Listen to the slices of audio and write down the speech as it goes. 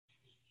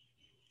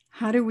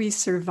How do we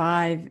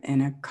survive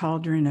in a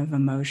cauldron of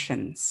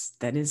emotions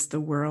that is the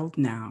world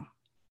now?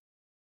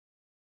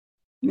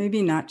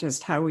 Maybe not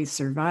just how we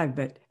survive,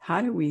 but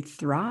how do we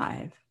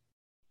thrive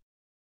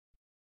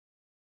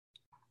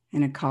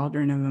in a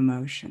cauldron of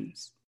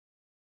emotions?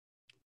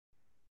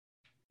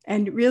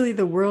 And really,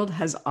 the world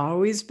has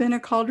always been a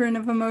cauldron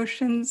of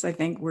emotions. I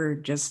think we're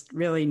just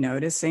really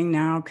noticing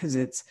now because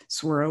it's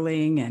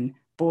swirling and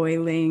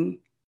boiling.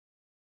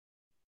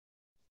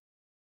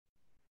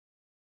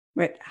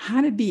 But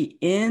how to be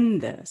in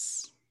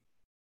this,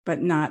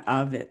 but not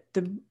of it.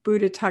 The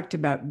Buddha talked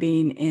about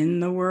being in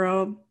the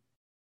world,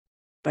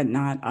 but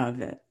not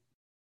of it.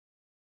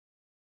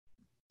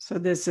 So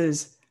this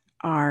is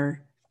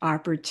our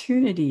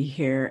opportunity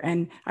here.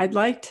 And I'd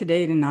like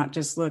today to not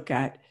just look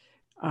at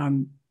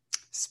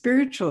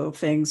spiritual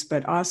things,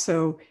 but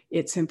also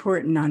it's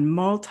important on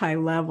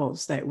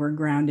multi-levels that we're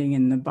grounding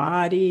in the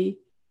body,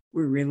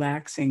 we're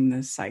relaxing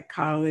the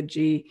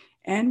psychology,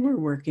 and we're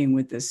working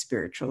with the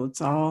spiritual.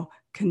 It's all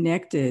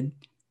connected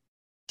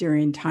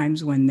during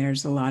times when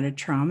there's a lot of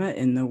trauma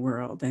in the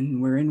world,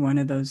 and we're in one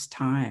of those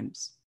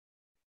times.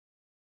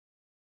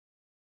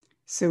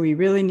 So we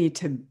really need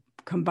to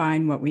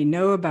combine what we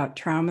know about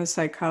trauma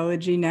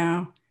psychology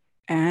now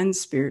and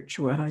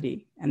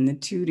spirituality, and the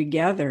two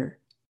together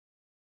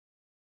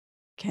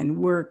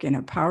can work in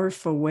a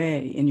powerful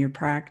way in your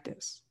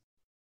practice.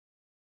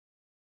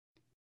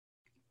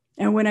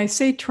 And when I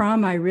say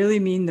trauma, I really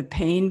mean the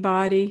pain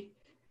body.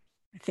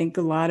 I think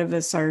a lot of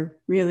us are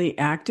really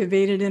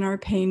activated in our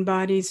pain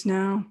bodies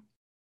now.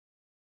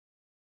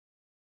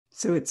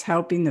 So it's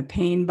helping the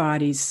pain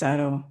bodies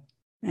settle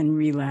and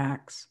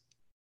relax.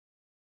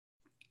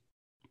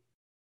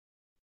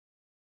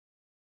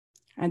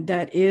 And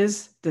that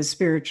is the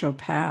spiritual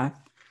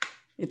path.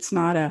 It's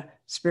not a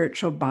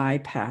spiritual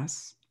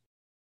bypass.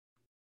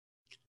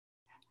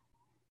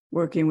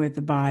 Working with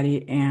the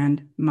body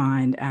and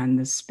mind and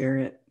the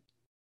spirit.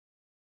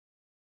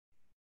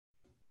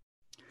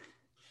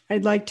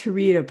 I'd like to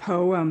read a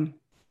poem,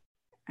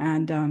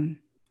 and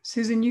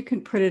Susan, you can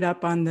put it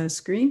up on the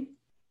screen.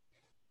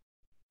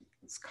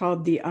 It's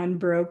called The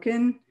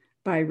Unbroken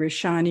by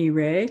Rashani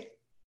Ray.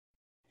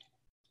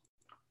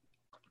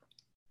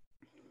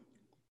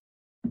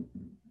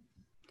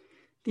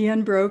 The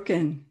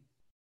unbroken.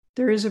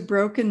 There is a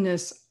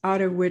brokenness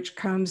out of which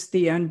comes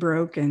the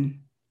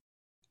unbroken,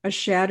 a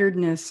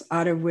shatteredness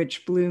out of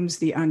which blooms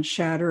the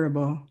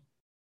unshatterable.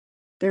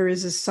 There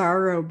is a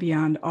sorrow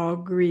beyond all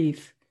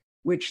grief,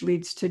 which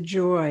leads to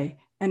joy,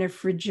 and a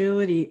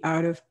fragility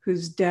out of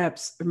whose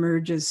depths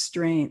emerges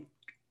strength.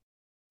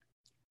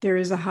 There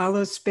is a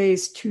hollow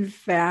space too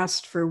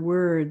vast for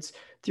words,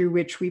 through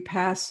which we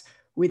pass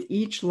with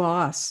each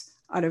loss,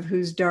 out of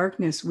whose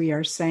darkness we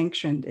are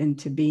sanctioned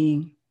into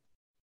being.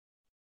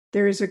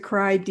 There is a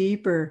cry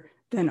deeper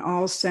than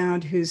all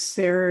sound whose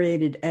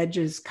serrated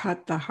edges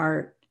cut the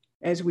heart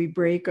as we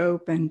break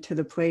open to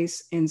the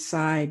place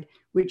inside,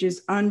 which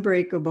is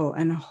unbreakable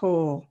and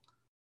whole,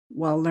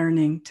 while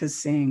learning to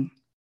sing.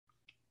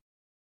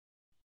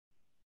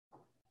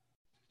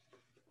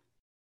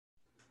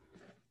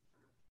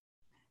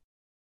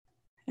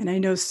 And I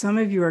know some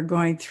of you are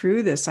going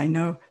through this. I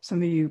know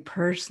some of you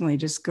personally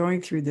just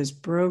going through this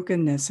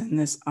brokenness and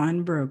this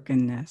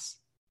unbrokenness.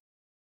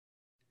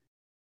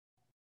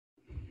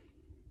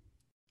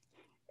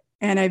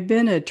 And I've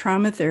been a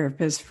trauma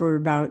therapist for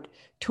about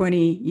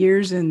 20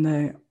 years in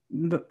the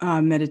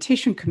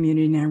meditation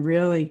community.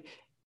 And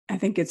I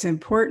think it's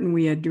important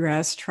we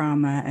address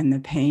trauma and the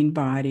pain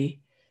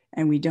body,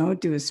 and we don't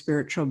do a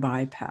spiritual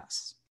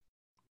bypass.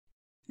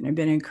 And I've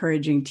been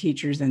encouraging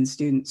teachers and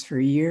students for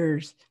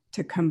years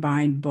to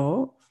combine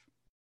both.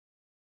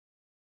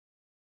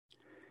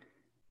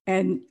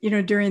 And,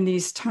 during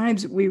these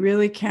times, we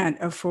really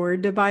can't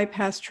afford to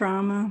bypass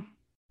trauma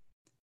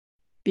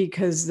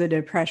because the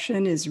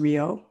depression is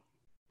real.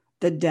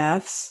 The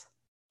deaths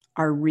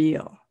are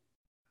real.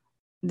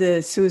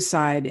 The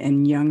suicide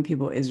in young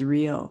people is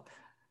real.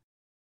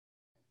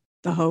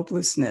 The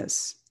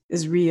hopelessness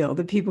is real.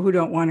 The people who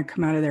don't want to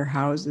come out of their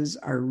houses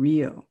are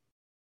real.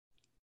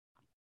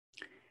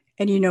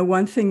 And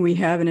one thing we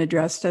haven't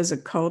addressed as a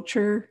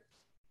culture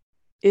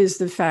is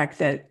the fact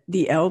that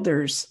the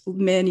elders,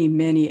 many,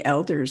 many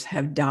elders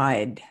have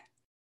died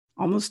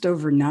almost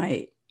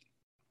overnight.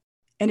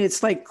 And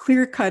it's like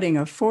clear cutting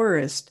a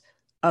forest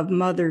of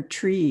mother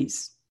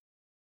trees.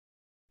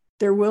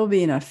 There will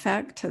be an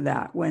effect to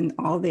that when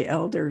all the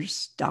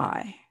elders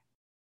die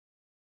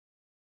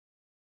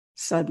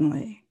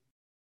suddenly.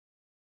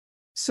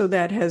 So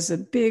that has a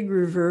big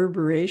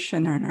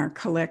reverberation on our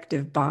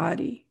collective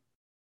body.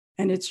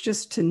 And it's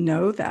just to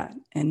know that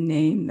and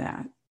name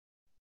that.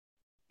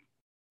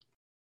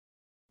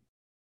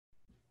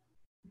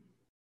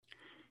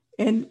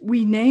 And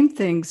we name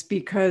things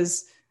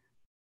because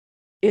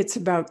it's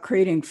about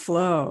creating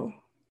flow.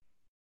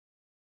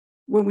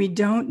 When we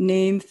don't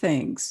name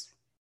things,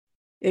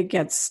 it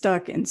gets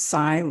stuck in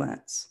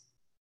silence.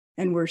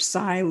 And we're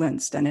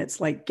silenced, and it's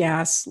like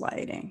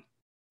gaslighting.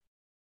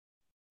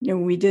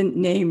 We didn't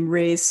name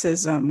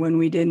racism, when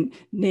we didn't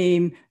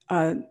name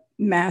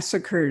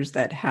massacres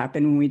that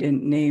happen when we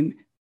didn't name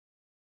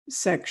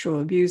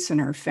sexual abuse in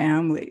our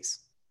families.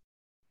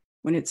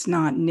 When it's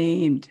not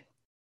named,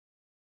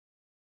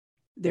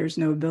 there's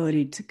no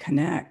ability to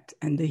connect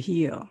and to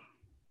heal.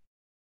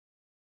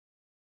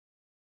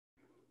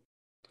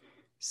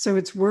 So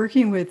it's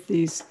working with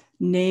these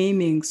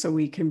naming so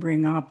we can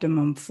bring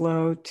optimum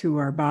flow to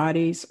our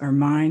bodies, our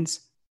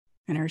minds,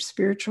 and our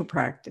spiritual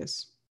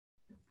practice.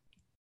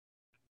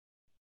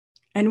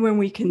 And when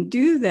we can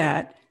do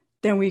that,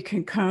 then we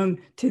can come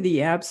to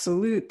the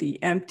absolute,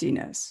 the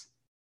emptiness,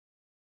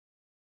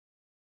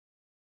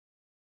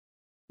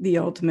 the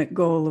ultimate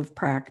goal of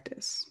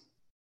practice.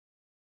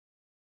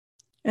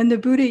 And the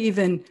Buddha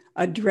even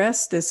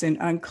addressed this in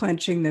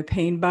Unclenching the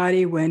Pain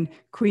Body when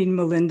Queen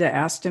Melinda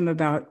asked him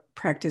about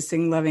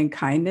practicing loving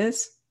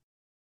kindness.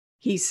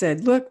 He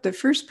said, look, the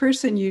first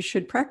person you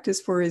should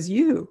practice for is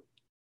you.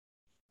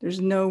 There's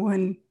no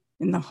one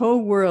in the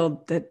whole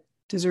world that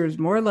deserves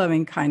more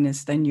loving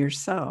kindness than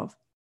yourself.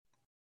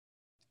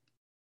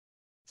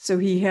 So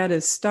he had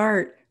to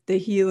start the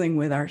healing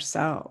with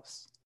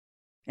ourselves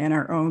and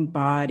our own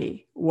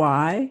body.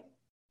 Why?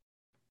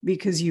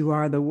 Because you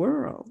are the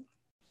world.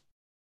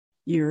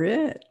 You're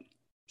it.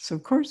 So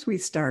of course we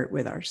start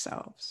with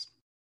ourselves.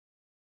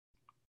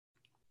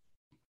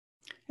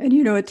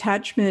 And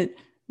attachment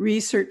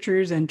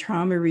researchers and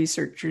trauma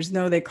researchers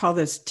know they call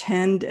this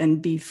tend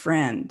and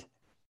befriend.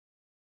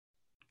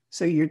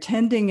 So you're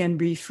tending and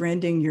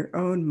befriending your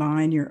own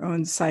mind, your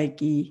own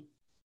psyche,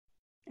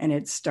 and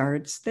it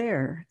starts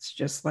there. It's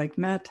just like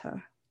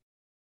metta.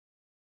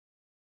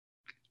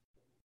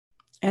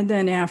 And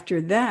then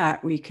after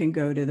that, we can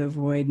go to the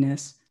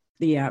voidness,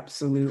 the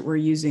absolute. We're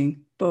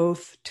using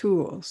both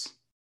tools.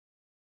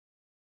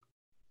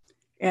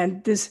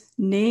 And this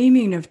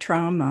naming of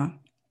trauma,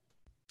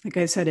 like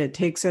I said, it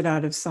takes it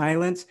out of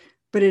silence,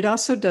 but it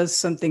also does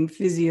something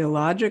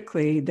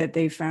physiologically that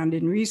they found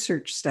in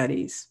research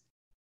studies.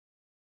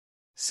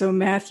 So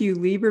Matthew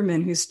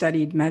Lieberman, who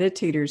studied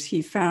meditators,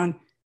 he found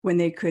when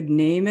they could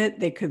name it,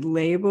 they could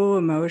label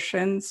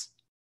emotions.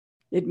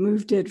 It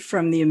moved it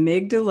from the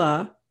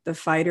amygdala, the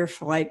fight or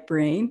flight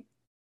brain,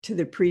 to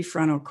the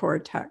prefrontal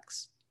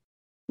cortex,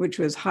 which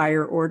was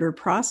higher order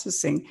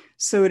processing.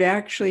 So it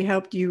actually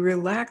helped you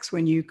relax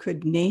when you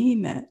could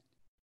name it.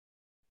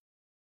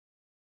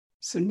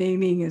 So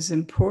naming is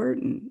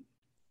important.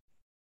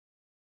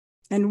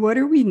 And what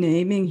are we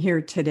naming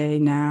here today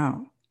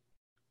now?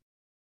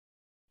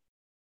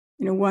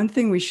 One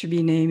thing we should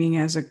be naming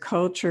as a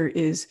culture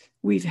is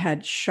we've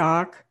had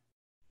shock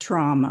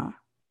trauma,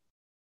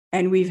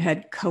 and we've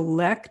had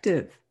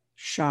collective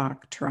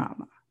shock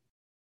trauma.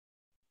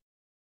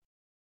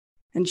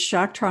 And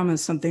shock trauma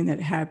is something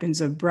that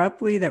happens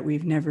abruptly that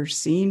we've never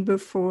seen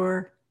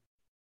before.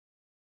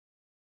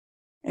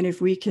 And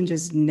if we can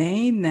just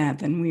name that,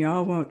 then we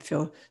all won't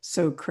feel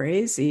so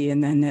crazy.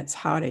 And then that's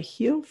how to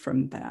heal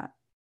from that.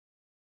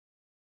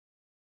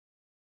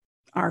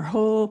 Our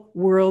whole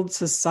world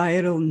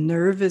societal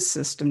nervous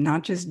system,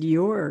 not just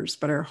yours,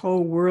 but our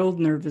whole world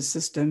nervous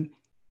system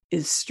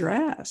is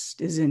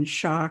stressed, is in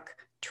shock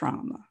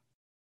trauma.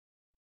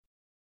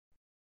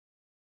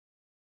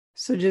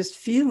 So just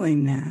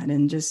feeling that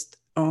and just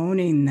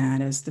owning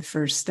that as the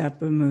first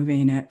step of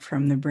moving it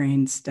from the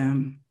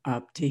brainstem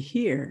up to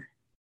here.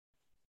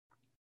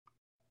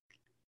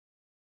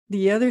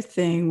 The other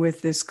thing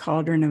with this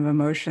cauldron of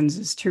emotions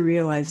is to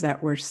realize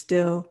that we're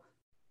still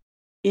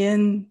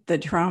in the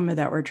trauma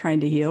that we're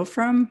trying to heal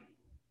from.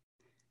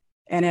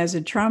 And as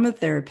a trauma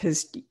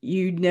therapist,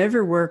 you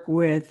never work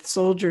with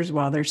soldiers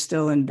while they're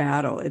still in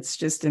battle. It's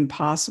just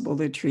impossible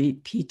to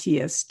treat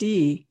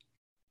PTSD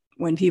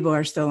when people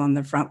are still on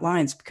the front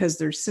lines because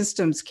their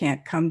systems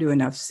can't come to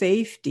enough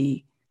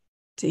safety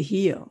to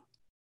heal.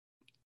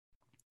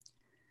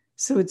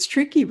 So it's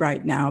tricky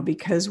right now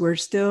because we're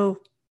still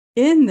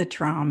in the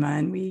trauma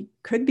and we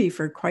could be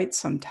for quite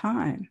some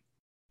time.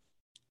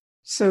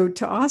 So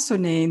to also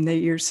name that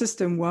your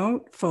system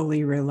won't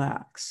fully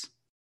relax.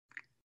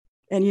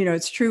 And,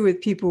 it's true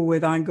with people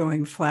with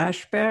ongoing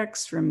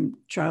flashbacks from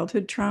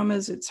childhood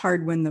traumas. It's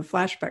hard when the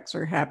flashbacks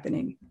are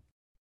happening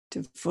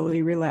to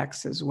fully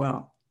relax as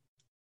well.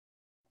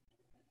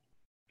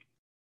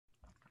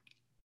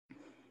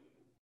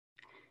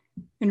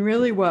 And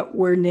really what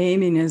we're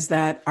naming is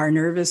that our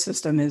nervous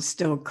system is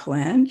still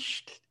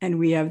clenched and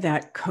we have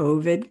that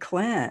COVID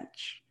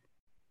clench.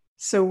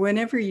 So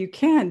whenever you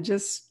can,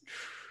 just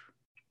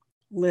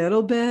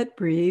little bit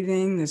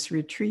breathing, this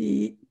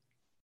retreat,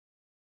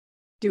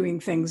 doing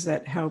things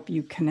that help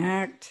you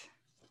connect.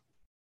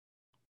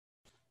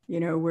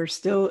 We're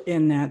still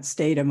in that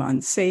state of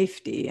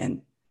unsafety.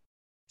 And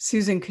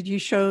Susan, could you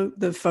show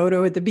the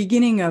photo? At the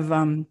beginning of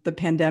the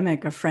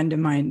pandemic, a friend of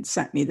mine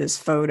sent me this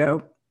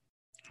photo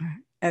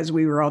as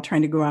we were all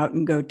trying to go out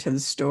and go to the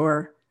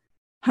store.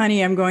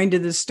 Honey, I'm going to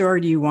the store.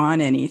 Do you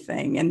want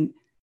anything? And,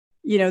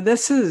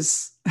 this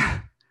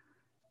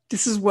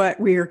is what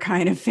we are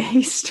kind of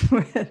faced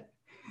with.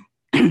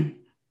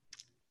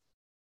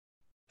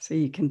 So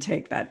you can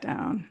take that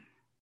down.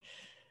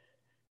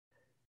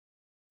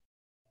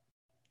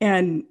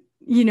 And,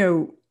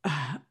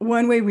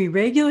 one way we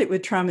regulate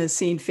with trauma is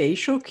seeing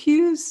facial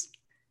cues.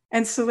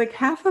 And so like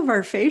half of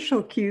our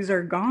facial cues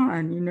are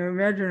gone.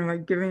 Imagine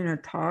like giving a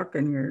talk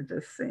and you're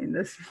just saying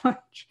this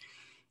much.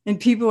 And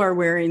people are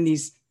wearing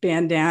these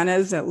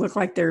bandanas that look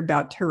like they're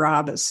about to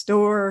rob a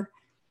store.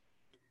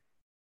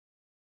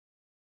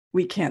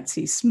 We can't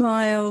see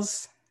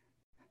smiles.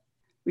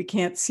 We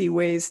can't see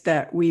ways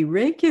that we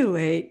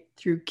regulate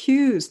through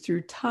cues,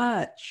 through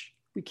touch.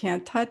 We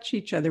can't touch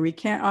each other. We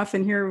can't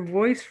often hear a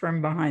voice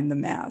from behind the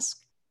mask.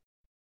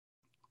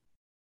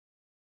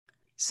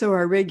 So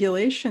our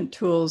regulation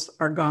tools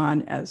are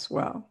gone as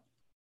well.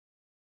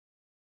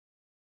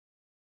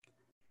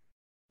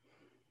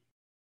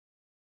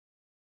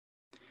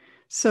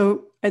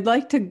 So I'd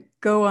like to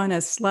go on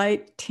a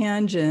slight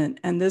tangent,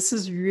 and this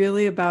is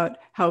really about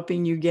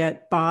helping you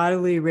get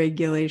bodily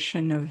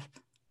regulation of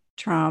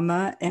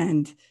trauma,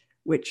 and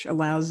which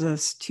allows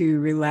us to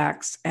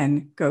relax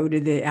and go to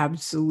the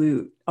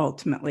absolute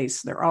ultimately.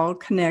 So they're all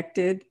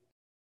connected.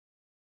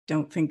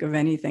 Don't think of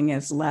anything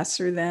as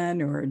lesser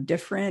than or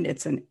different.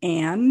 It's an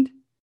and.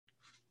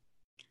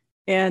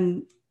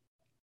 And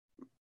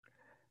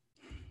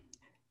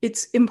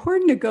it's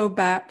important to go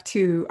back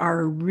to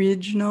our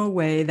original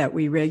way that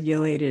we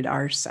regulated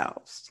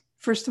ourselves.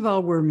 First of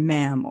all, we're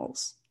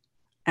mammals,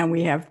 and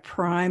we have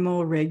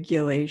primal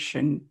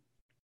regulation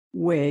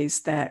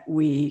ways that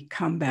we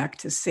come back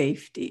to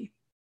safety.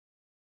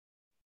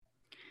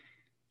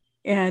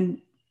 And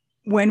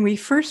when we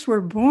first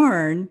were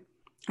born,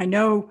 I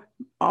know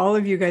all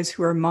of you guys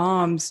who are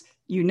moms,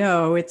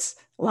 it's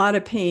a lot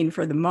of pain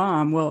for the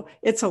mom. Well,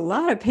 it's a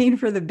lot of pain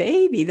for the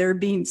baby. They're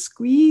being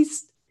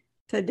squeezed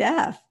to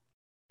death.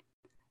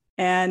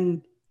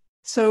 And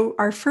so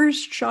our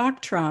first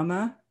shock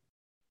trauma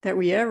that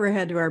we ever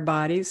had to our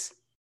bodies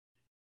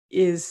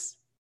is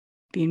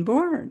being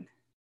born.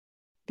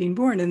 And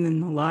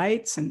then the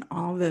lights and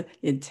all the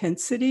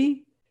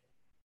intensity.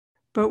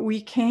 But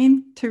we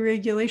came to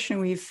regulation.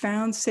 We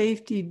found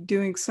safety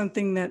doing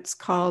something that's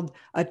called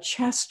a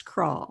chest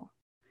crawl.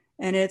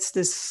 And it's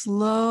this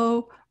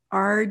slow,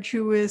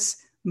 arduous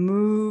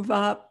move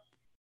up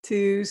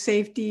to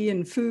safety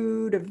and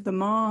food of the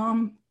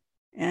mom.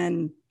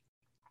 And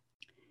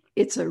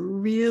it's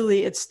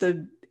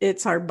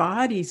our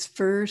body's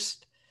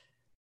first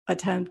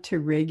attempt to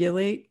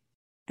regulate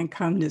and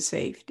come to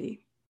safety.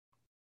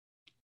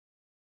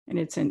 And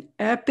it's an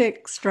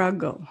epic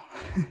struggle,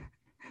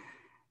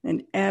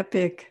 an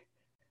epic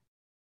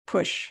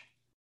push.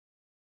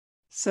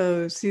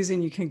 So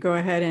Susan, you can go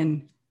ahead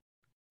and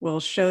we'll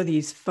show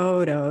these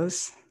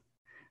photos.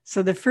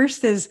 So the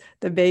first is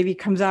the baby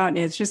comes out and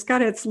it's just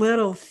got its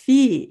little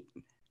feet.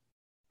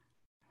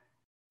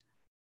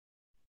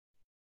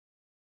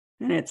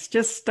 And it's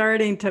just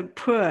starting to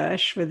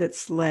push with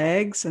its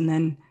legs and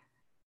then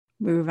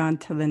move on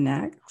to the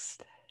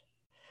next.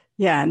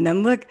 Yeah, and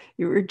then look,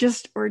 we're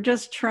just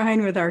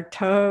trying with our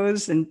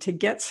toes and to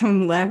get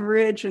some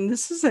leverage. And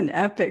this is an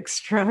epic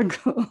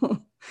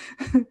struggle.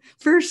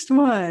 First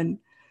one,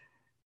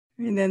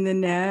 and then the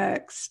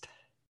next.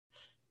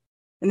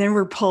 And then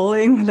we're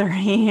pulling with our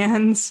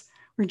hands.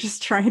 We're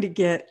just trying to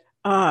get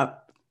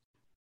up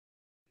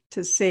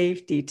to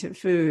safety, to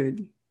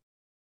food.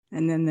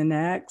 And then the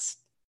next.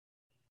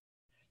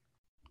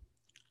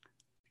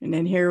 And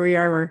then here we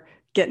are, we're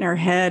getting our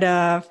head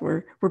up,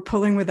 we're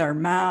pulling with our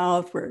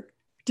mouth, we're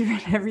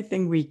doing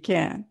everything we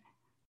can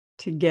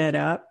to get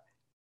up.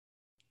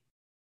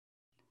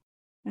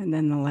 And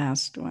then the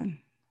last one.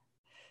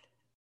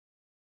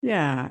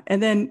 Yeah,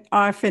 and then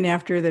often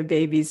after the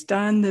baby's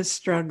done the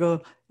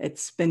struggle,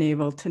 it's been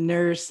able to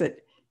nurse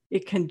it.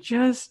 It can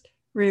just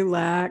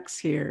relax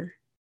here.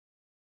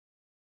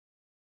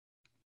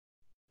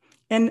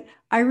 And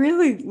I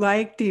really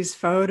like these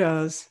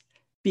photos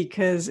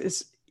because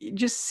it's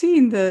just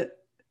seeing the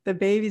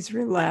baby's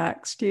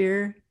relaxed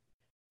here.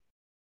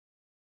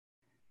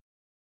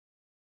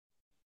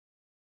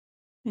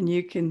 And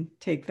you can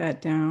take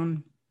that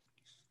down.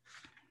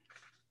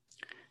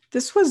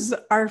 This was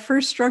our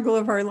first struggle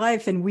of our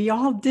life, and we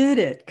all did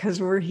it because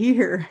we're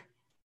here.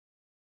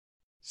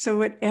 So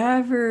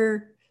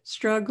whatever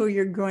struggle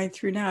you're going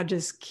through now,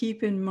 just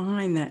keep in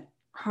mind that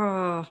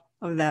of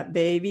that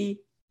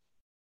baby,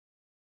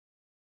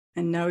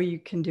 and know you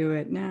can do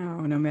it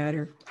now, no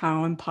matter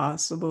how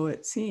impossible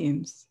it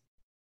seems.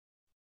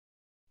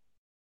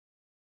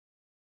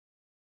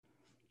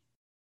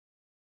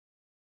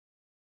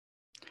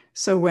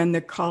 So when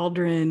the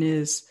cauldron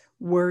is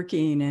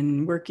working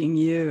and working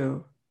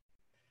you,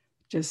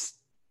 just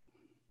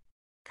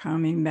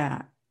coming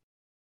back.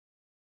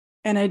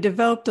 And I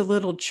developed a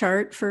little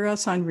chart for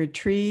us on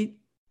retreat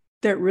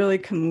that really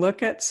can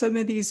look at some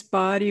of these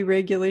body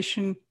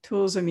regulation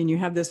tools. I mean, you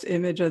have this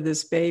image of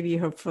this baby.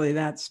 Hopefully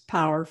that's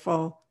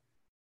powerful.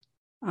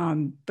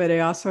 But I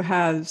also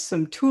have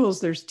some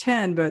tools. There's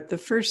 10, but the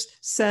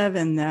first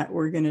 7 that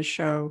we're going to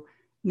show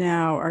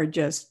now are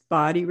just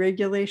body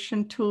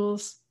regulation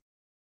tools.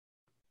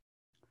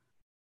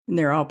 And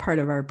they're all part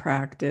of our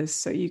practice.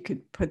 So you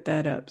could put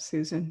that up,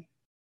 Susan.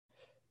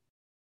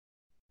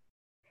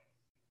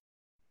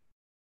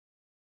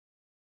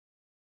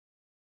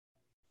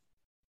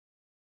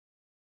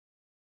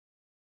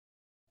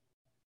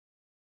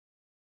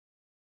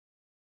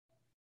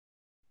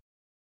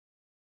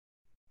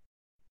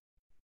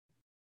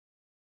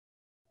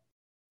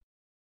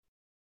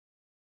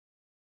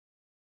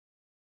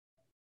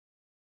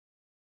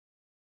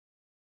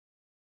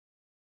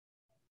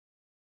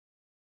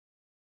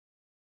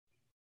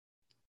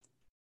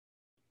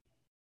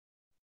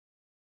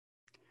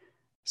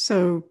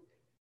 So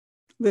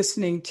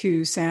listening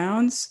to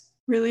sounds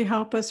really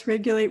help us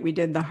regulate. We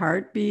did the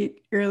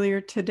heartbeat earlier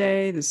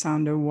today, the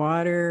sound of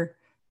water,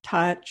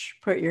 touch,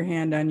 put your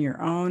hand on your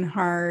own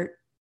heart,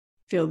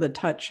 feel the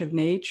touch of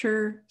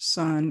nature,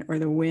 sun or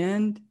the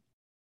wind,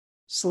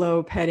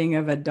 slow petting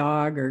of a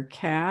dog or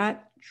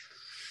cat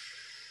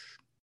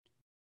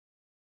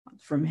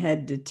from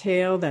head to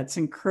tail. That's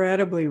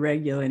incredibly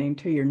regulating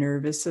to your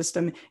nervous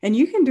system. And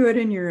you can do it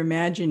in your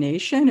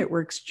imagination. It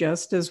works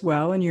just as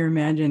well in your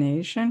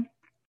imagination.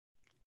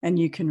 And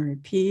you can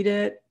repeat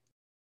it.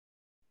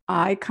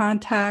 Eye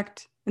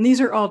contact. And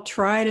these are all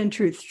tried and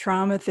true.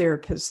 Trauma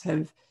therapists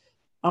have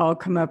all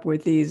come up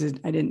with these.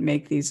 I didn't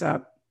make these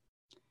up.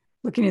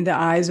 Looking in the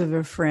eyes of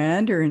a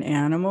friend or an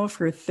animal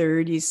for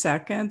 30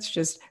 seconds,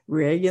 just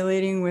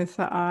regulating with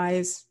the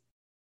eyes.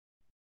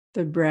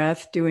 The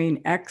breath,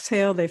 doing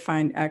exhale. They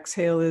find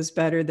exhale is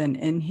better than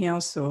inhale,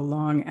 so a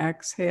long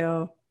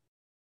exhale.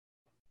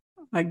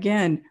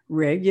 Again,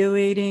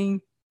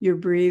 regulating your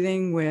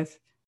breathing with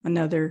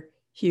another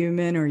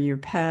human or your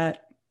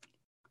pet.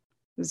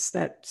 It's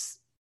that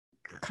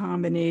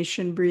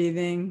combination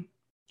breathing.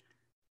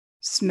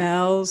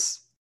 Smells.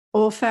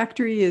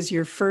 Olfactory is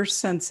your first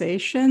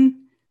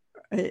sensation.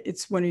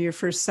 It's one of your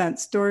first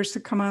sense doors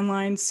to come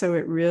online, so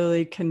it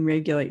really can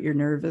regulate your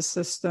nervous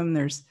system.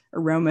 There's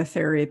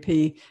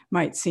aromatherapy,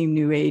 might seem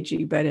new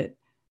agey, but it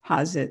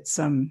has its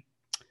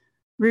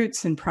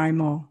roots in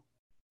primal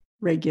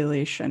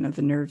regulation of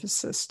the nervous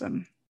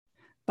system.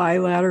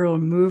 Bilateral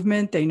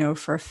movement, they know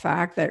for a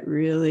fact that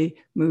really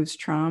moves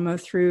trauma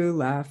through.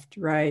 Left,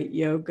 right,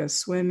 yoga,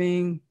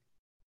 swimming,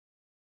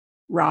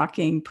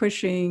 rocking,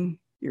 pushing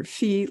your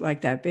feet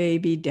like that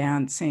baby,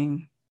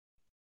 dancing.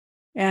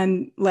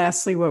 And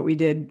lastly, what we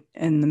did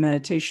in the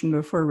meditation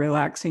before,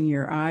 relaxing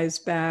your eyes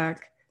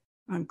back,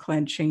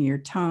 unclenching your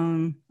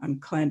tongue,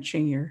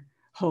 unclenching your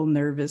whole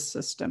nervous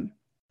system.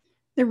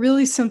 They're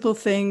really simple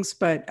things,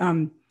 but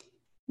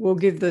we'll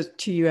give those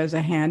to you as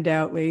a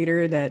handout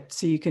later, that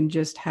so you can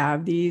just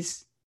have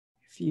these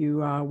if you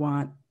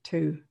want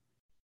to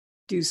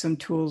do some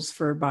tools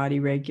for body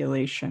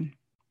regulation.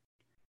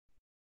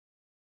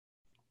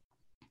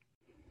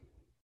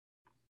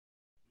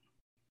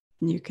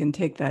 You can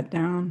take that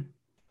down.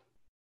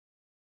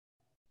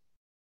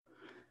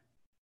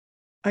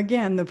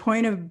 Again, the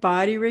point of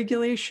body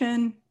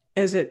regulation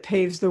is it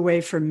paves the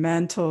way for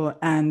mental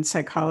and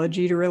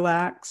psychology to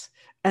relax.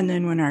 And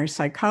then when our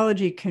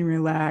psychology can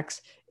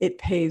relax, it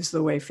paves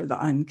the way for the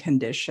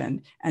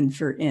unconditioned and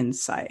for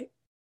insight.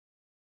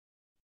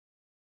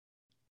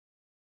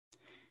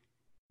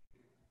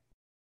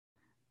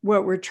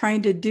 What we're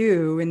trying to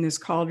do in this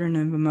cauldron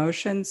of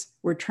emotions,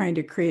 we're trying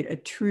to create a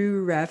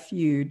true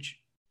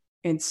refuge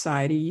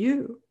inside of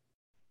you,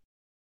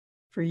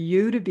 for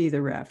you to be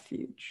the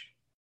refuge.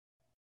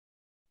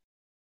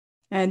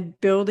 And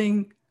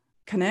building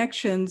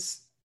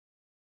connections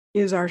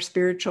is our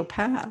spiritual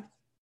path.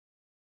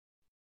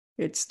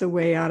 It's the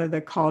way out of the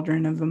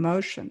cauldron of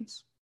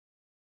emotions.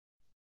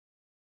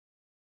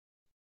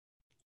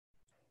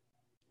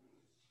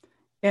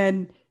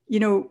 And,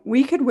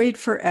 we could wait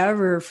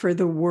forever for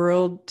the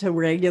world to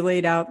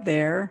regulate out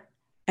there,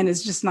 and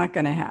it's just not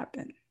going to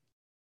happen.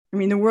 I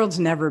mean, the world's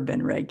never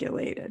been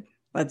regulated,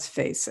 let's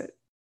face it.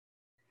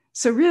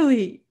 So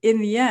really, in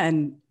the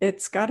end,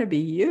 it's got to be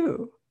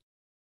you.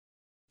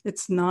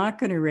 It's not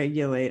going to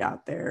regulate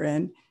out there.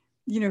 And,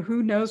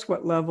 who knows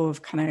what level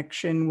of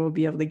connection we'll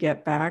be able to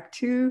get back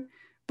to,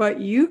 but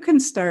you can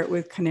start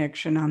with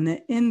connection on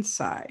the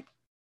inside.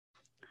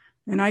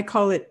 And I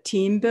call it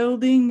team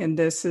building. And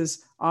this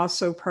is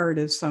also part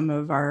of some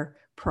of our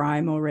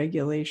primal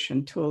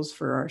regulation tools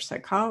for our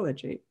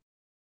psychology.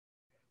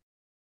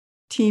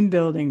 Team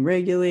building,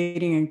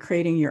 regulating, and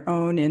creating your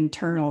own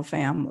internal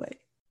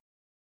family.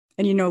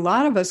 And a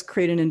lot of us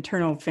create an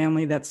internal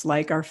family that's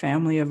like our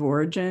family of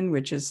origin,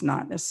 which is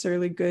not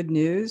necessarily good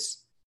news.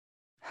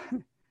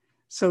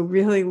 So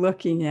really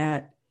looking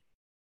at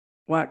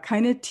what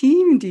kind of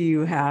team do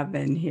you have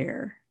in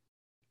here?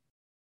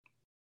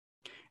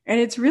 And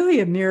it's really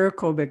a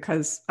miracle,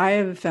 because I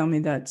have a family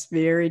that's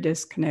very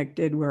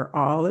disconnected. We're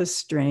all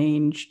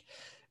estranged.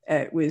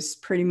 It was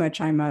pretty much,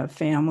 I'm a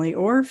family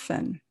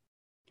orphan.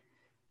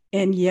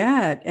 And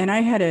yet, and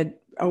I had an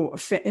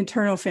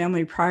internal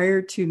family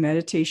prior to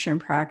meditation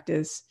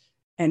practice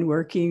and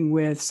working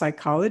with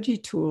psychology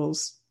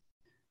tools.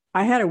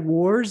 I had a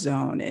war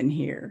zone in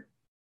here.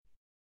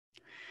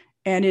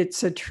 And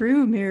it's a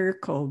true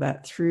miracle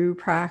that through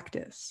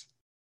practice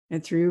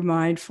and through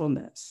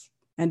mindfulness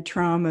and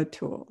trauma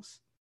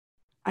tools,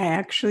 I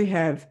actually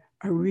have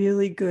a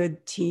really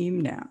good team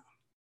now.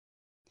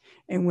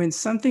 And when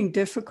something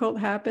difficult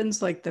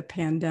happens, like the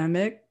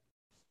pandemic,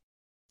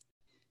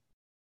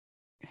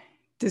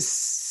 this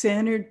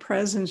centered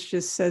presence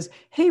just says,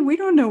 hey, we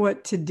don't know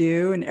what to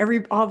do.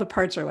 And all the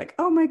parts are like,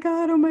 oh my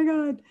God, oh my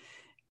God.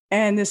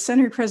 And the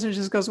centered presence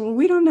just goes, well,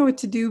 we don't know what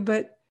to do,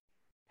 but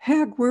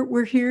heck,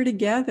 we're here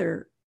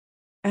together,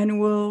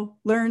 and we'll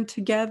learn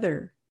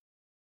together,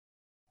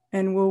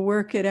 and we'll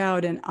work it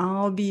out, and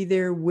I'll be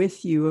there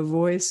with you, a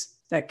voice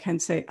that can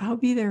say, I'll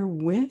be there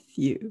with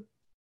you.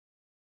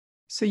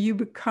 So you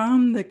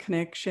become the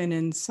connection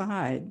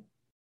inside.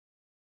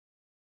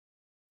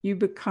 You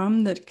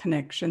become the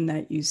connection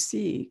that you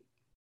seek.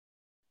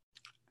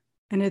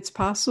 And it's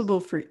possible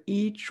for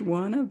each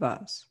one of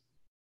us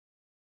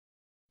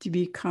to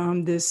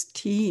become this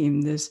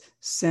team, this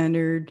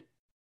centered,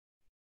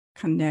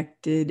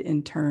 connected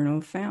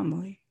internal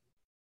family.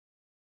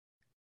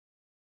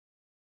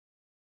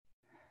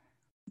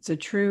 It's a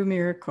true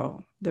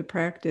miracle. The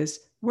practice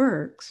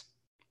works.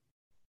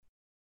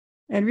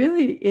 And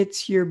really,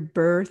 it's your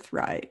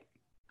birthright.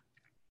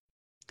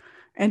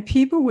 And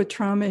people with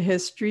trauma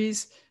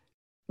histories,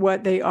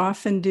 what they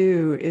often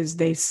do is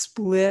they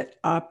split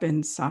up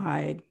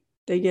inside.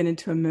 They get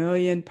into a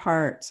million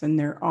parts and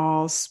they're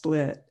all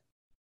split.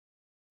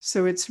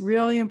 So it's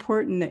really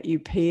important that you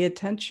pay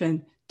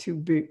attention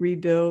to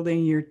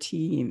rebuilding your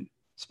team,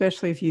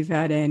 especially if you've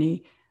had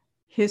any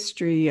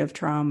history of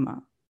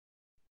trauma.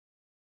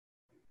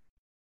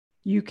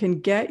 You can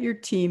get your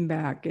team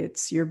back.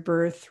 It's your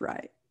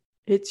birthright.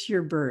 It's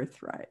your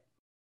birthright.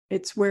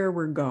 It's where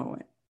we're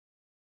going.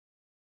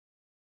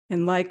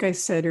 And like I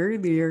said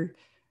earlier,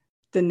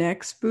 the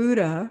next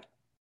Buddha,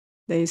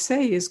 they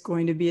say, is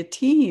going to be a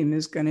team,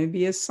 is going to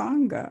be a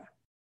Sangha.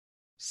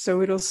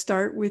 So it'll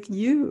start with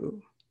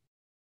you.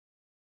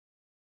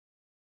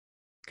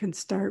 It can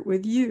start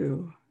with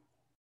you.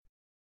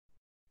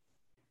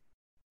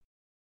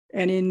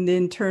 And in the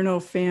internal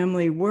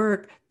family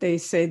work, they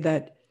say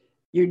that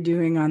you're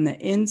doing on the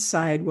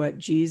inside what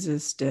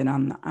Jesus did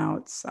on the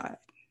outside.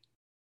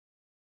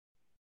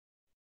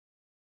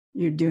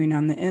 You're doing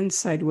on the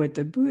inside what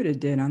the Buddha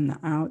did on the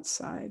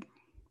outside,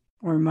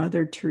 or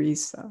Mother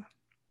Teresa.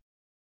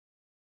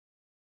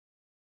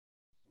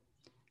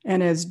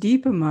 And as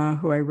Deepama,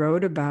 who I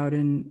wrote about,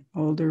 an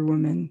older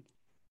woman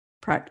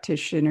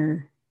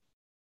practitioner,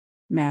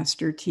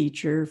 master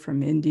teacher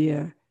from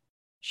India,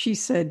 she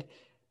said,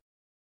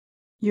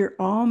 "You're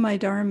all my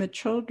Dharma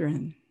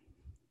children.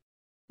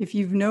 If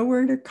you've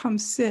nowhere to come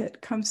sit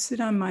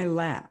on my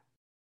lap.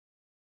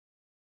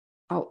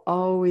 I'll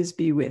always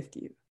be with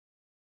you."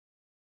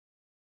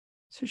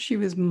 So she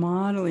was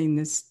modeling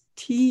this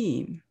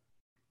team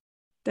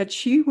that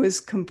she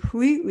was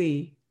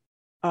completely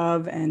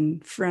of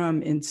and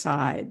from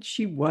inside.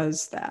 She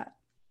was that.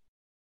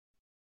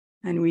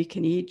 And we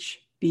can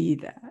each be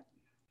that.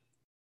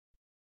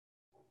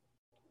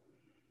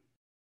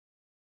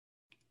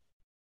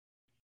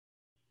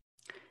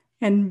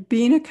 And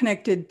being a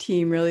connected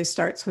team really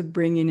starts with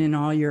bringing in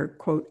all your,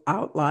 quote,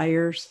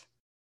 outliers,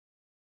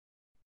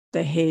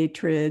 the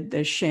hatred,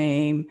 the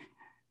shame.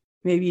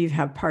 Maybe you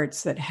have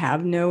parts that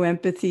have no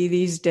empathy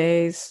these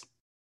days.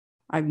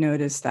 I've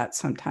noticed that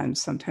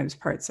sometimes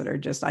parts that are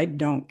just, I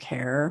don't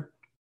care.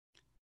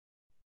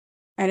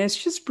 And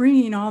it's just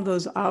bringing all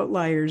those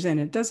outliers in.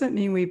 It doesn't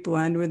mean we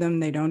blend with them.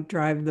 They don't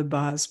drive the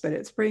bus, but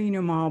it's bringing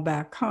them all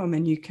back home.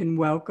 And you can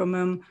welcome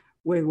them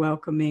with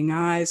welcoming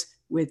eyes,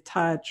 with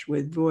touch,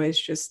 with voice,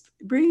 just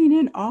bringing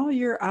in all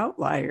your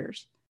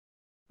outliers.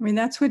 I mean,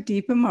 that's what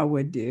Deepama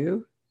would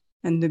do.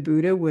 And the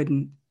Buddha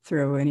wouldn't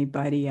throw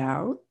anybody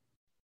out.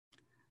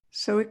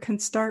 So it can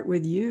start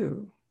with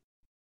you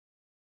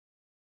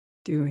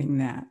doing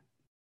that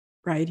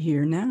right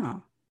here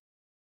now.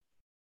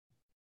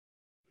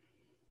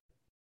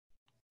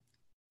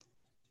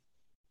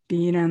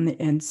 Being on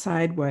the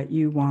inside what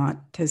you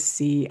want to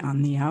see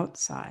on the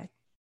outside.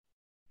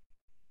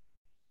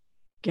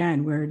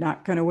 Again, we're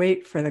not going to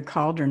wait for the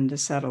cauldron to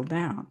settle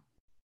down.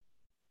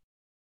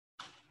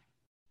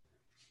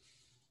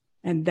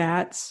 And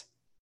that's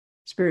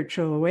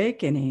spiritual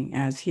awakening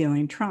as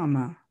healing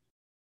trauma,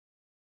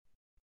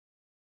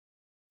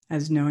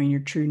 as knowing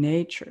your true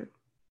nature.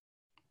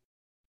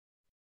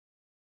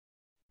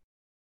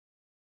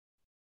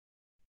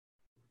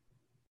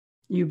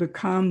 You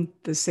become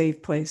the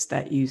safe place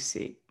that you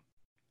seek.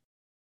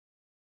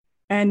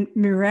 And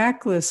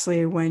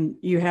miraculously, when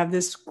you have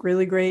this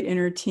really great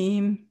inner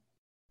team,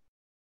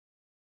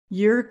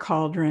 your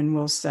cauldron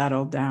will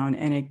settle down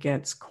and it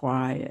gets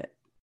quiet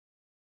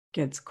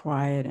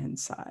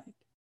inside.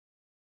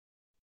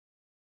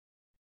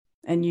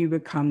 And you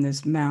become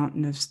this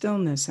mountain of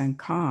stillness and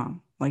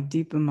calm, like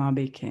Deepama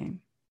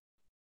became.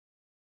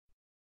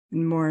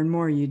 And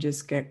more you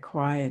just get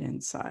quiet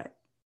inside.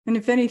 And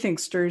if anything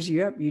stirs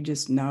you up, you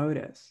just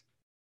notice.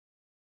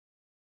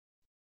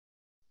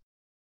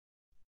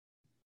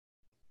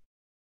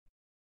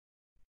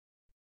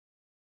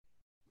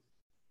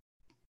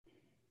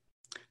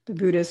 The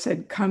Buddha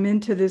said, "Come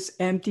into this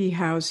empty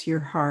house,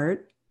 your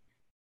heart,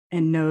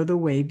 and know the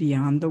way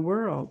beyond the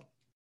world."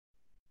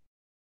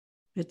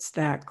 It's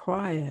that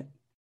quiet,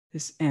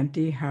 this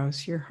empty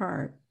house, your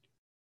heart.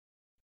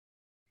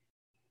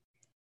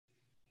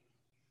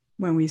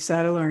 When we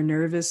settle our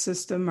nervous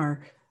system,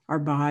 our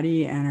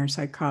body and our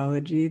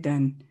psychology,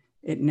 then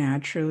it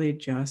naturally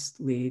just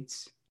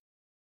leads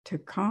to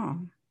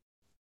calm.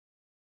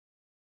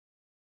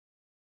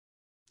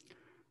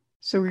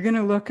 So we're going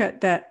to look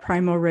at that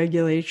primal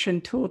regulation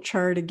tool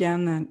chart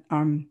again. That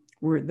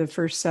we're the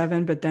first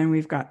 7, but then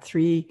we've got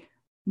 3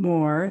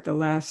 more, the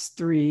last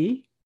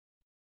three.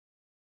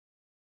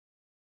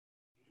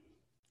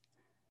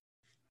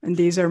 And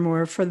these are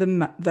more for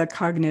the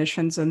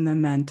cognitions and the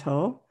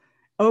mental.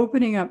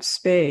 Opening up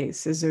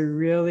space is a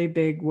really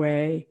big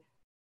way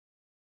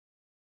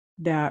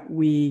that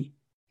we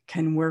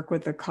can work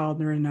with the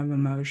cauldron of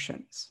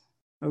emotions.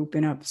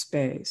 Open up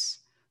space,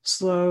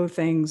 slow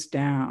things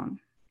down.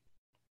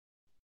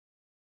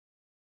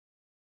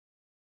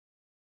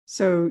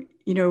 So,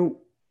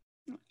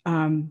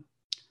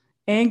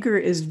 anger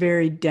is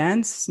very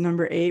dense.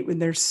 Number 8, when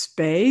there's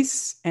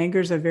space,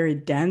 anger is a very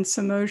dense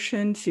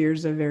emotion. Fear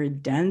is a very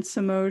dense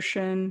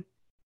emotion.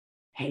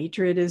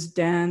 Hatred is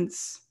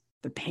dense.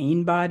 The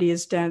pain body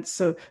is dense.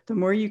 So the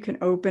more you can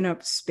open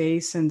up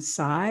space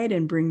inside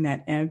and bring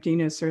that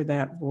emptiness or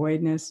that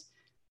voidness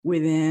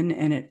within,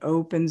 and it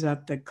opens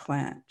up the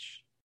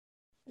clench.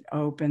 It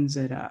opens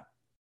it up.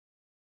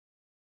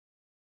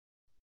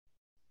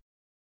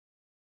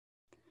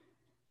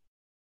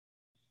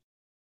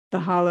 The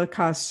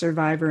Holocaust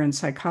survivor and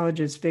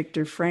psychologist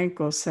Viktor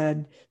Frankl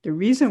said, the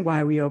reason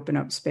why we open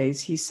up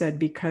space, he said,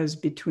 because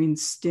between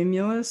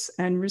stimulus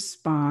and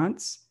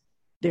response,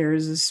 there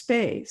is a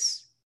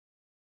space.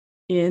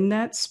 In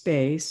that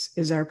space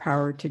is our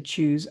power to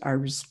choose our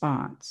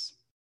response.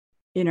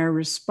 In our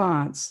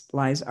response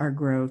lies our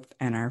growth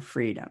and our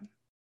freedom.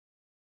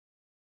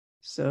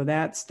 So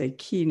that's the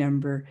key,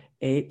 number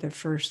 8, the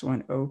first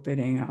one,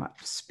 opening up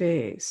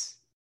space,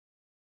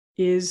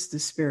 is the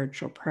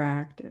spiritual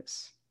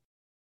practice.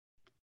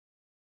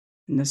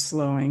 And the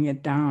slowing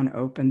it down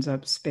opens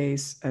up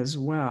space as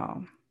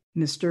well.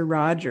 Mr.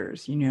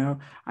 Rogers,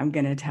 I'm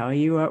going to tell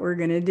you what we're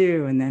going to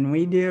do, and then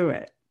we do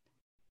it.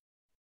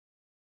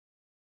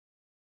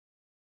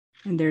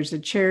 And there's a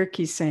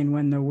Cherokee saying,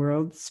 when the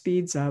world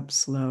speeds up,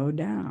 slow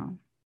down.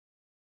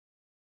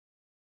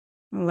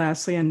 And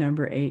lastly, on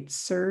number 8,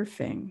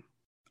 surfing.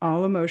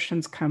 All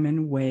emotions come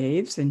in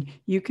waves, and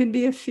you can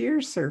be a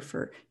fear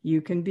surfer. You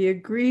can be a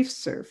grief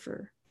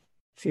surfer.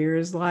 Fear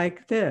is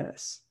like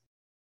this.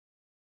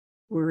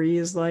 Worry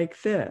is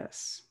like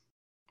this.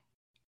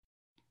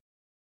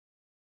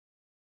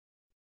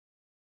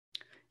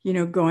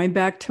 Going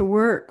back to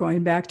work,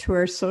 going back to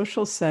our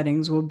social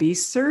settings will be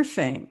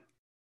surfing.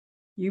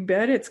 You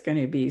bet it's going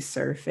to be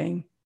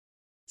surfing.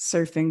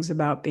 Surfing's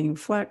about being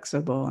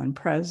flexible and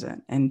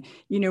present. And,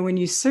 when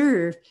you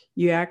surf,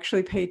 you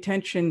actually pay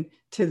attention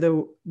to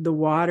the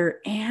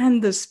water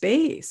and the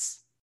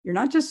space. You're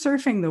not just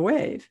surfing the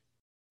wave,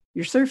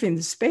 you're surfing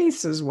the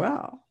space as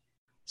well.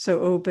 So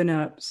open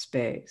up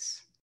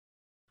space.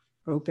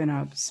 Open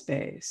up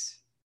space.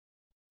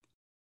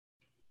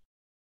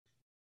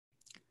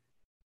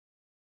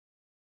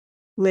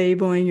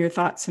 Labeling your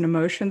thoughts and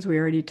emotions. We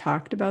already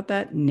talked about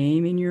that.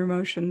 Naming your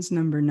emotions,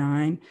 number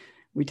 9.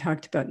 We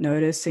talked about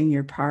noticing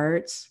your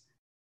parts.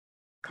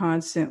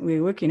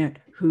 Constantly looking at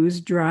who's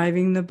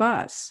driving the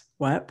bus.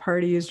 What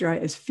party is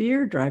driving? Is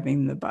fear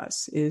driving the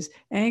bus? Is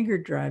anger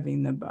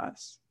driving the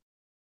bus?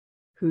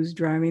 Who's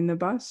driving the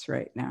bus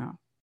right now?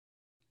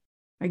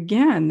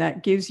 Again,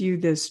 that gives you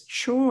this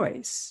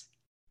choice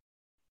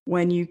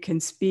when you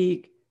can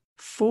speak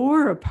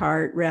for a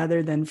part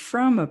rather than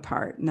from a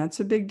part. And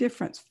that's a big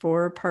difference.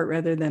 For a part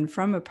rather than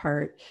from a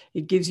part.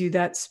 It gives you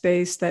that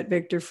space that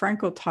Viktor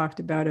Frankl talked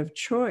about of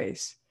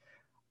choice.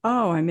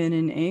 Oh, I'm in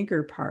an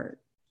anger part.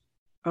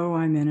 Oh,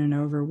 I'm in an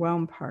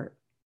overwhelmed part.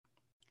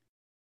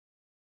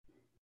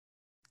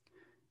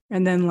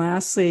 And then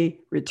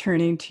lastly,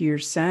 returning to your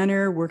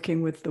center,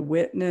 working with the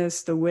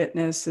witness. The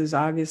witness is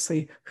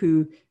obviously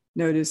who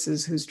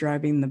notices who's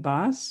driving the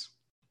bus.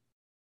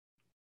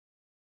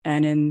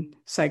 And in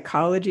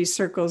psychology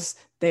circles,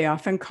 they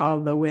often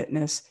call the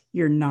witness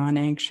your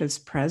non-anxious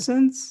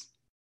presence.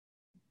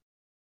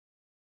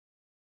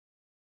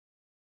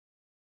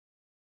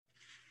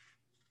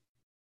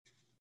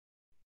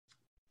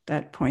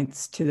 That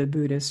points to the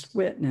Buddhist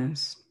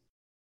witness.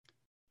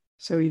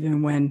 So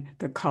even when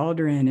the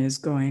cauldron is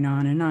going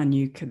on and on,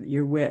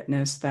 you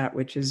witness that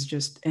which is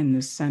just in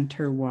the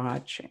center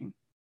watching.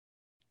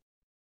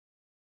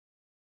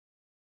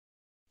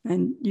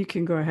 And you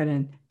can go ahead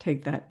and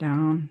take that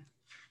down.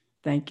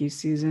 Thank you,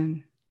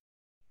 Susan.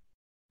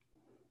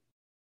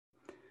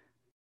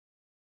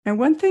 And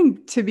one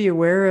thing to be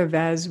aware of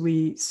as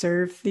we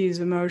surf these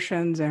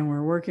emotions and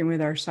we're working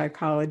with our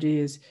psychology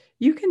is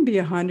you can be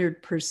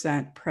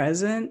 100%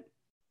 present,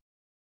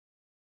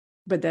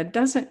 but that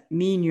doesn't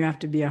mean you have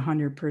to be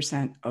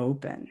 100%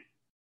 open.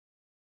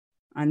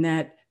 And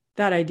that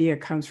idea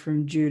comes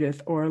from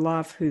Judith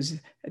Orloff, who's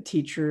a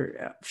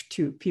teacher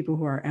to people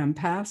who are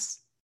empaths.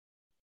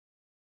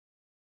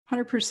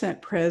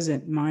 100%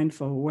 present,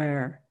 mindful,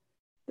 aware.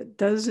 That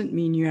doesn't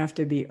mean you have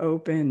to be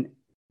open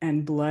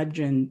and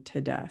bludgeoned to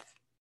death.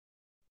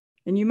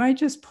 And you might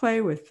just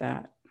play with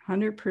that,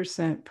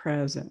 100%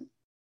 present.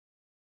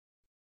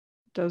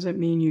 Doesn't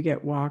mean you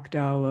get walked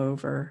all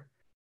over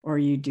or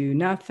you do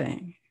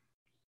nothing.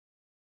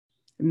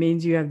 It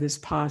means you have this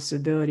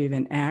possibility of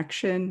an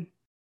action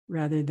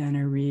rather than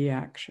a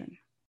reaction.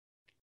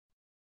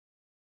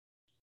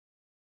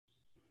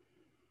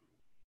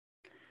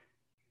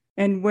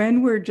 And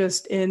when we're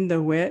just in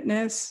the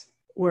witness,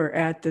 we're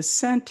at the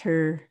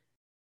center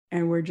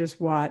and we're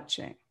just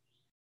watching.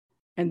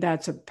 And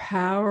that's a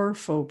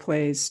powerful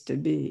place to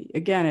be.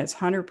 Again, it's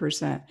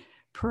 100%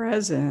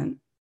 present,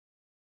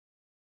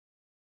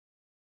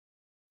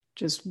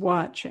 just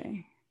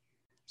watching.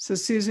 So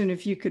Susan,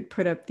 if you could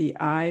put up the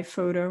eye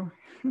photo.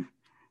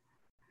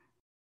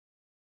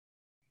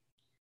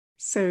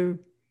 So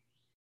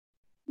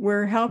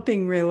we're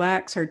helping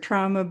relax our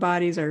trauma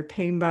bodies, our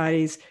pain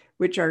bodies,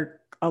 which are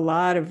a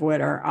lot of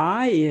what our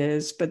eye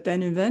is, but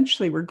then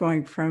eventually we're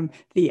going from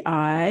the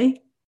eye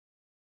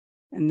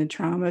and the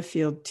trauma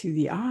field to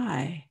the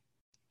eye.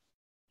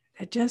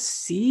 It just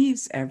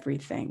sees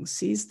everything,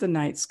 sees the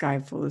night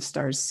sky full of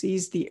stars,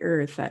 sees the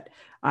earth. That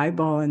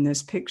eyeball in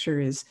this picture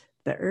is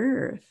the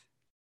earth.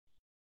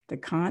 The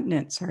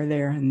continents are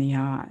there in the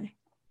eye.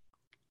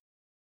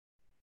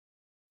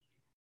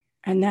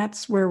 And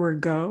that's where we're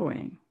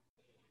going.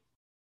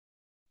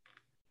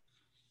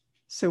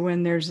 So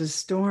when there's a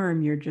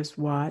storm, you're just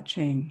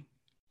watching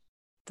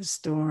the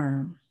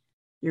storm.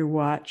 You're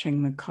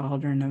watching the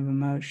cauldron of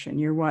emotion.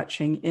 You're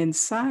watching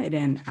inside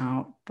and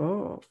out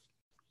both.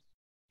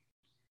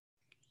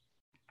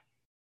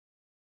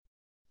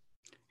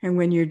 And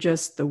when you're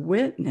just the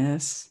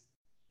witness,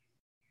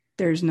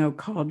 there's no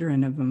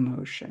cauldron of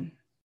emotion.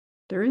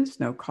 There is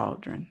no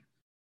cauldron.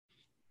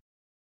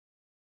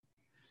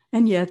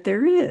 And yet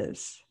there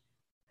is.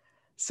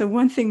 So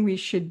one thing we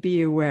should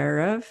be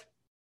aware of,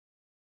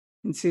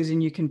 and Susan,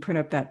 you can put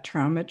up that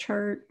trauma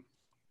chart,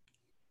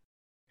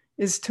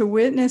 is to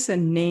witness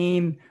and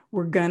name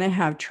we're going to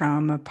have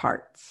trauma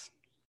parts.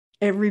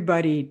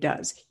 Everybody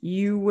does.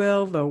 You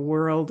will, the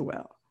world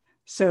will.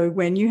 So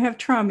when you have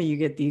trauma, you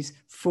get these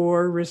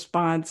 4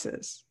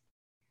 responses.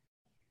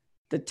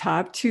 The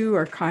top 2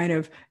 are kind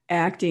of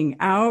acting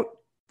out.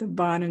 The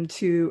bottom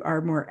 2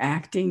 are more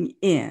acting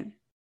in.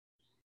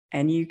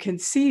 And you can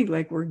see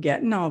like we're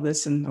getting all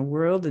this in the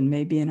world and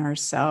maybe in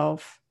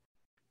ourselves.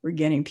 We're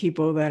getting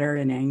people that are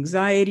in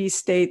anxiety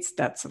states.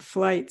 That's a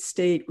flight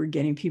state. We're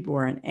getting people who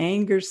are in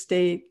anger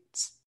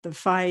states, the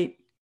fight.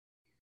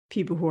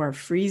 People who are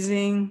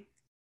freezing.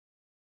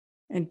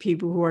 And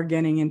people who are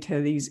getting into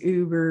these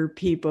uber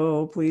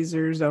people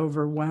pleasers,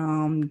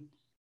 overwhelmed.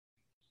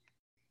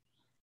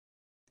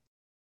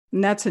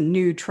 And that's a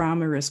new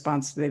trauma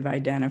response they've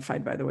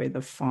identified, by the way.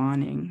 The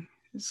fawning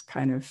is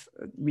kind of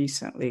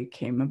recently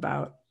came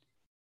about.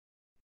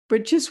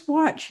 But just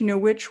watch,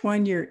 which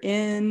one you're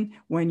in,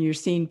 when you're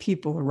seeing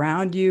people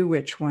around you,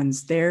 which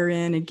ones they're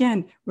in.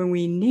 Again, when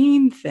we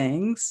name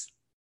things,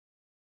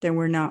 then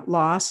we're not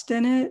lost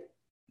in it.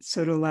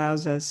 So it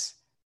allows us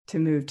to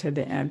move to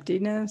the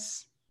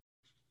emptiness.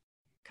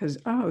 Because,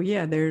 oh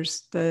yeah,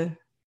 there's the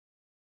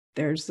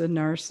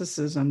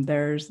narcissism,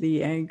 there's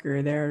the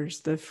anger,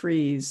 there's the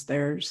freeze,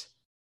 there's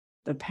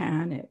the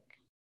panic.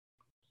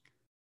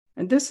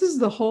 And this is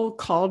the whole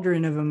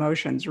cauldron of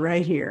emotions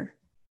right here.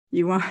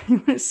 You want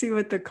to see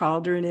what the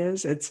cauldron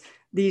is? It's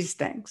these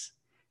things.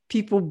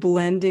 People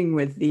blending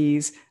with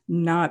these,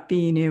 not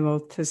being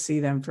able to see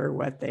them for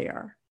what they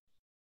are.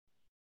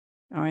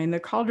 I mean, the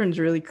cauldron's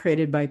really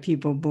created by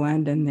people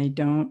blend and they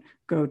don't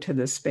go to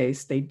the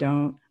space. They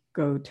don't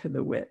go to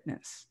the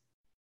witness.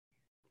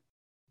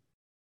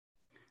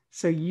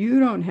 So you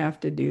don't have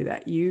to do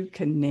that. You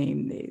can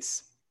name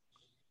these.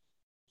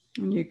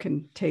 And you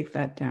can take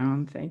that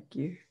down. Thank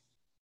you.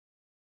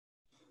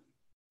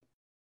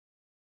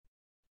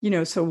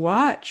 So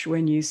watch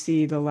when you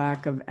see the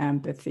lack of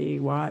empathy.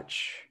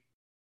 Watch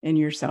in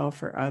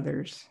yourself or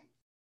others.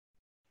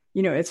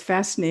 It's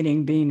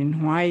fascinating being in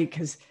Hawaii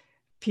because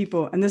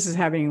people, and this is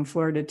happening in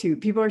Florida too,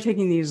 people are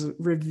taking these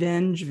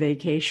revenge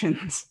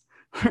vacations.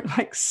 Are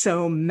like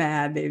so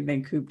mad they've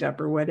been cooped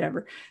up or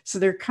whatever. So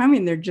they're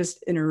coming, they're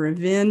just in a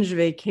revenge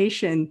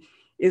vacation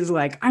is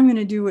like, I'm going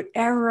to do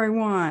whatever I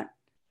want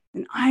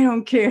and I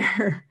don't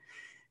care.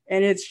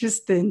 And it's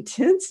just the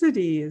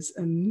intensity is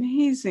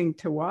amazing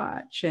to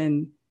watch.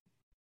 And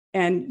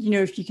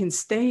if you can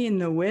stay in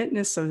the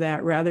witness of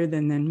that rather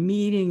than then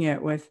meeting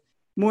it with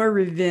more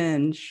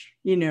revenge,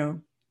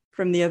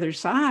 from the other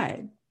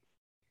side.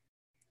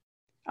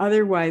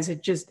 Otherwise,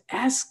 it just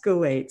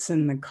escalates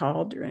in the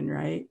cauldron,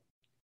 right?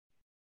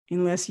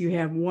 Unless you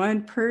have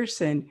one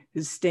person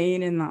who's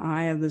staying in the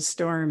eye of the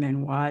storm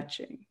and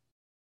watching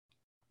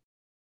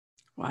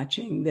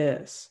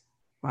this,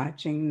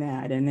 watching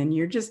that. And then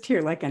you're just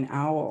here like an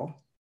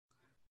owl.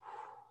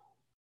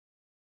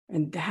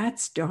 And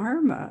that's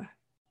Dharma,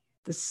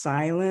 the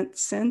silent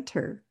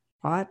center,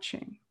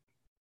 watching.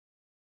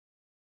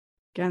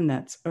 Again,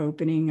 that's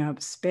opening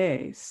up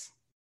space.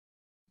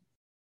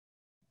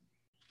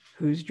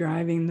 Who's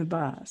driving the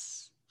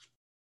bus?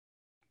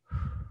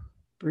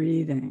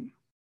 Breathing.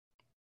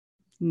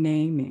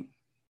 Naming.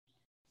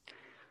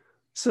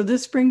 So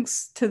this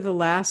brings to the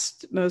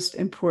last most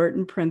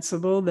important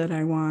principle that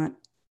I want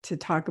to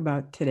talk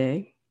about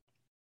today.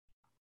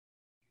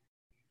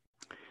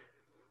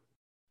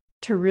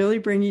 To really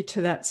bring you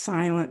to that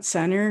silent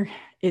center,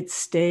 it's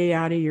stay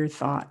out of your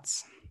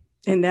thoughts.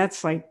 And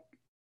that's like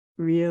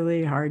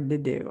really hard to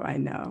do, I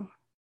know.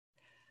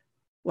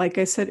 Like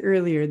I said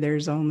earlier,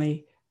 there's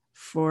only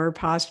 4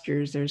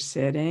 postures. There's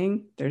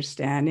sitting, there's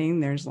standing,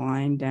 there's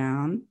lying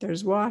down,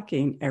 there's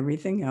walking.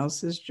 Everything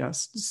else is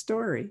just a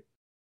story.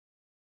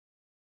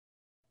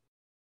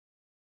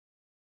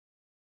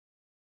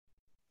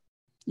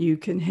 You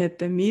can hit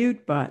the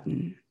mute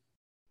button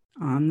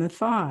on the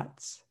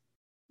thoughts.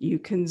 You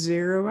can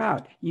zero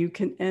out. You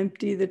can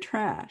empty the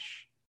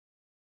trash.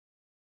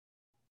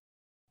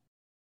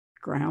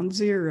 Ground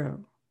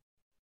zero.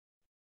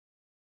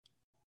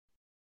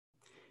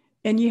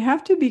 And you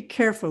have to be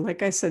careful.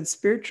 Like I said,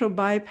 spiritual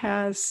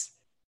bypass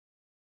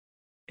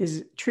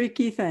is a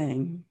tricky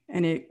thing,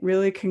 and it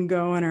really can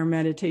go in our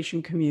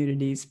meditation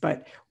communities.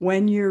 But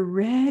when you're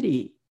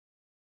ready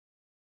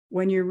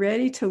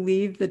to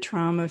leave the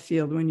trauma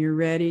field, when you're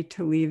ready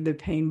to leave the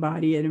pain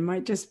body, and it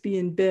might just be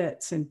in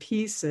bits and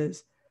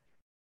pieces,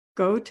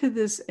 go to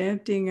this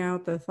emptying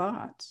out the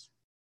thoughts.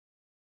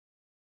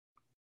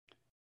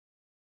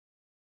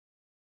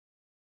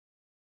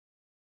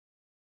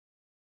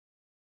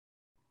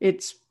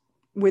 It's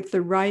with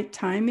the right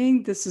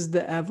timing, this is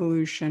the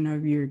evolution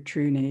of your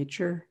true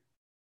nature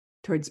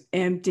towards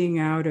emptying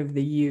out of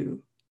the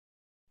you.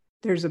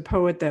 There's a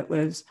poet that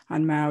lives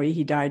on Maui.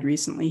 He died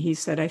recently. He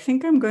said, I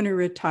think I'm going to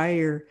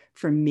retire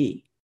from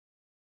me.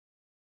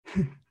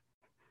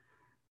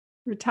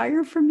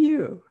 Retire from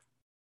you.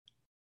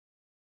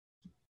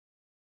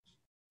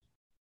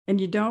 And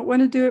you don't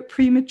want to do it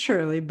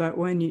prematurely, but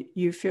when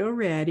you feel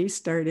ready,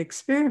 start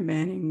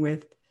experimenting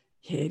with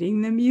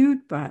hitting the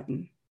mute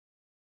button.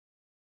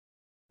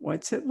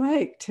 What's it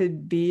like to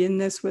be in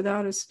this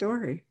without a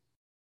story?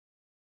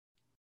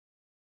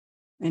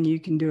 And you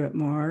can do it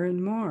more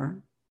and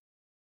more.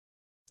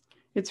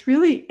 It's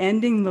really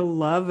ending the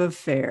love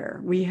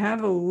affair. We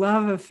have a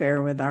love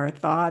affair with our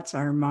thoughts,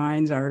 our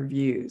minds, our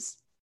views.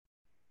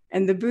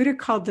 And the Buddha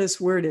called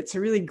this word, it's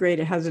really great,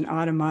 it has an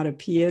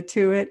automatopoeia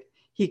to it.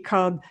 He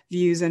called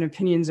views and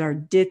opinions are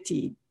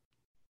ditthi,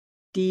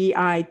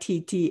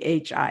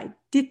 D-I-T-T-H-I,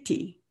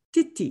 ditthi.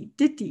 Ditty,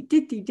 ditty,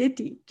 ditty,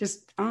 ditty,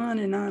 just on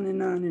and on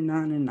and on and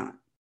on and on.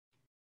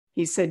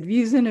 He said,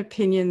 views and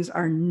opinions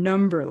are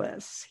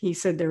numberless. He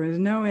said there was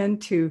no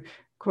end to,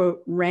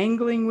 quote,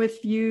 wrangling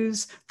with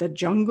views, the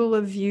jungle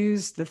of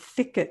views, the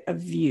thicket of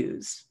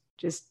views,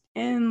 just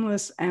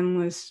endless,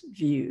 endless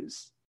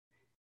views.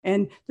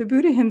 And the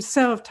Buddha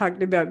himself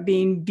talked about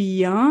being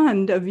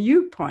beyond a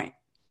viewpoint.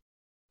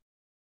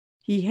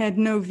 He had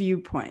no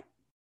viewpoint.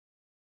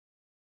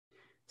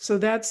 So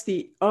that's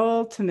the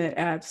ultimate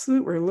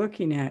absolute we're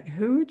looking at.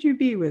 Who would you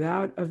be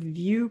without a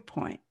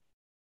viewpoint?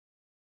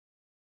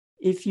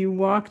 If you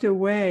walked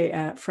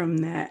away from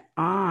that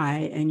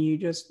I and you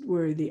just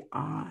were the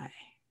I,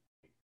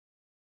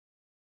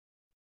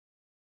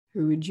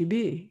 who would you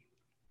be?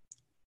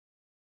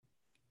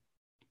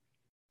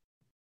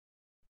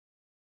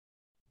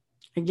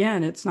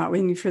 Again, it's not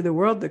waiting for the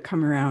world to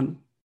come around,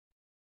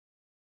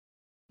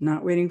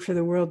 not waiting for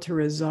the world to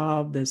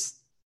resolve this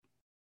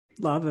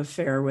love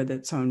affair with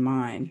its own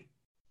mind.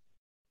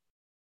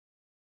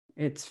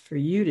 It's for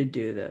you to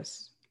do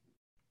this.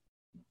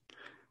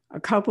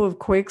 A couple of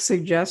quick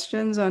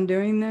suggestions on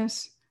doing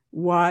this.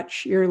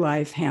 Watch your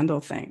life handle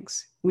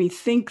things. We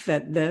think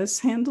that this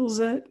handles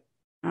it,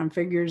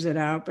 figures it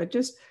out, but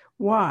just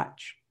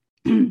watch.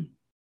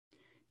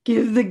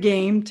 Give the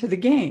game to the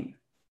game.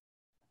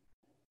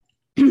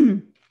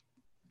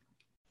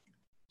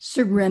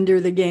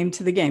 Surrender the game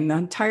to the game. The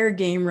entire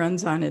game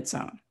runs on its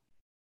own.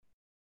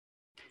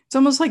 It's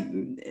almost like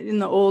in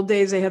the old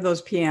days, they had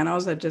those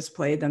pianos that just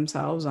played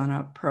themselves on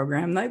a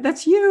program.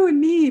 That's you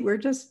and me. We're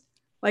just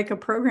like a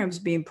program's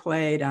being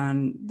played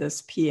on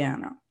this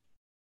piano.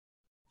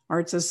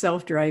 Or it's a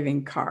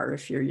self-driving car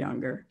if you're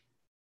younger.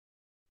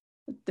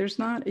 But there's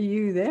not a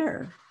you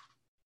there.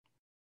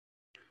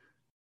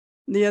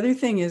 The other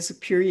thing is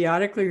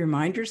periodically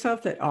remind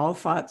yourself that all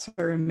thoughts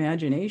are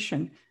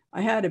imagination.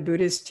 I had a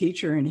Buddhist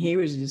teacher and he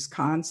was just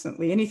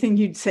constantly, anything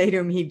you'd say to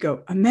him, he'd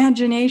go,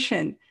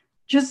 imagination.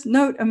 Just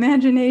note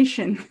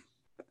imagination,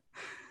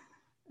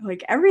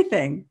 like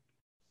everything.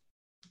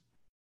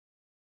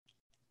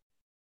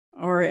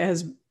 Or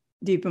as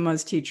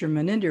Deepama's teacher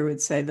Maninder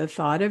would say, the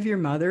thought of your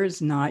mother is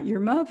not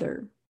your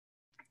mother.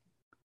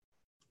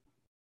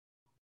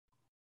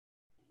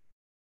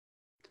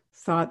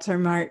 Thoughts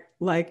are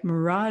like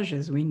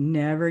mirages we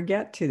never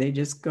get to. They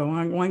just go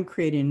on, one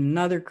creating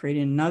another,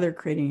 creating another,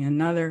 creating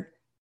another.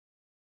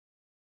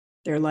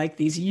 They're like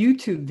these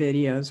YouTube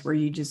videos where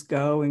you just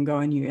go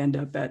and you end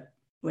up at,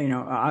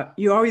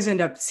 you always end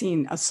up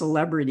seeing a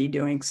celebrity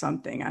doing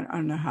something. I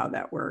don't know how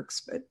that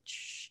works, but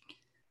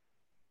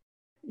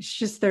it's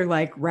just they're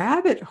like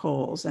rabbit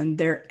holes and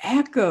they're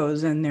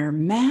echoes and they're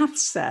math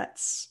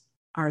sets.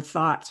 Our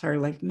thoughts are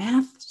like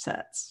math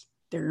sets.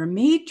 They're a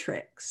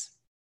matrix.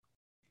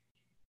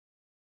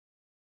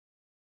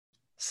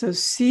 So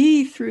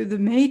see through the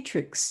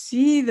matrix,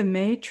 see the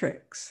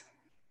matrix.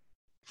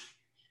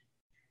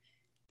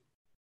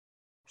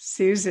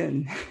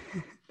 Susan.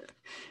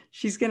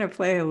 She's going to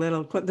play a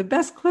little clip, the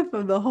best clip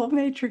of the whole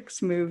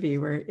Matrix movie,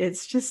 where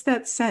it's just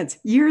that sense.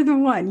 You're the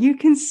one. You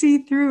can see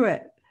through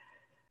it.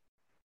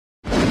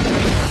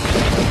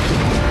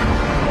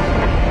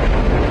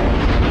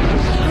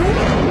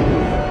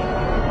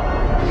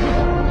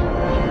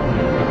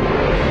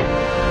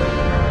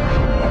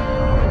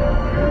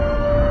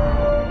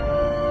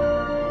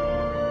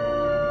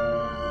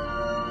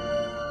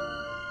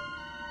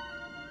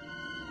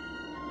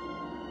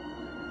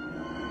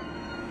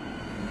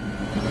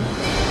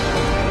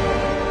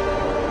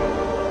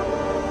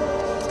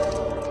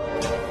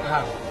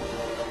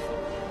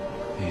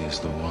 He is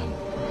the one.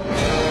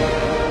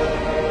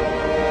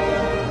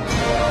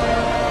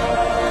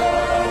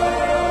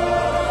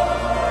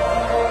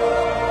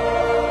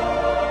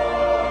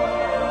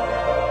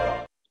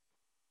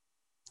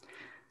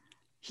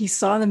 He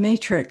saw the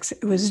matrix.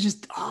 It was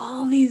just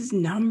all these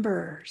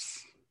numbers.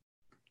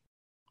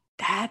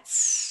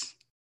 That's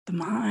the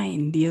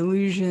mind, the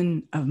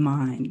illusion of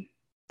mind,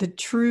 the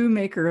true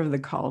maker of the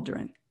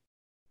cauldron.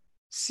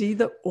 See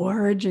the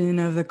origin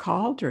of the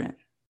cauldron.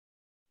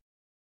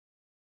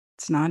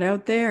 It's not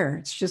out there.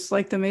 It's just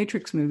like the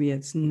Matrix movie.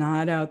 It's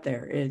not out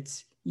there.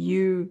 It's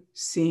you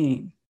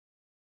seeing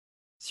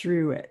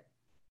through it.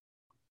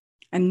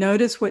 And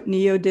notice what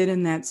Neo did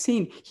in that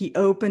scene. He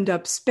opened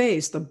up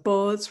space. The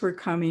bullets were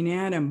coming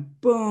at him.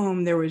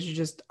 Boom, there was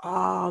just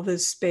all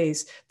this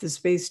space, the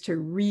space to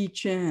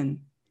reach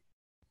in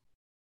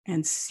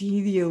and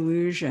see the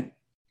illusion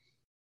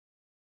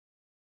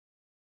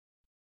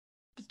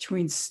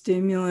between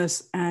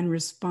stimulus and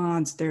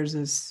response. There's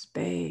a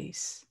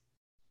space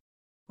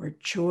where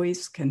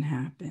choice can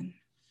happen.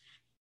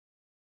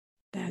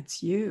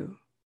 That's you.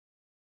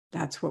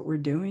 That's what we're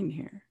doing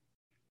here.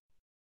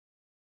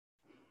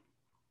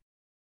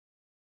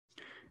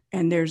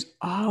 And there's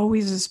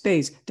always a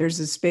space. There's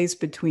a space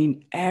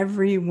between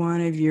every one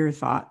of your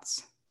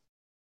thoughts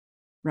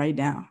right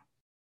now.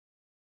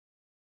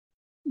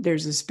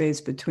 There's a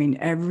space between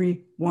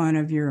every one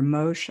of your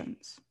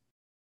emotions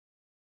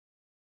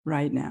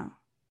right now.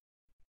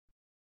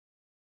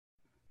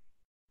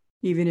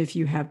 Even if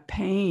you have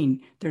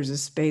pain, there's a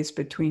space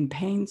between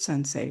pain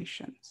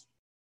sensations.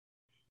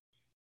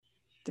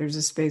 There's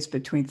a space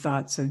between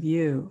thoughts of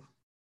you.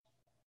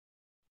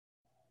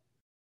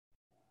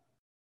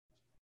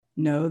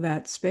 Know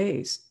that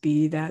space.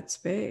 Be that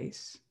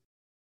space.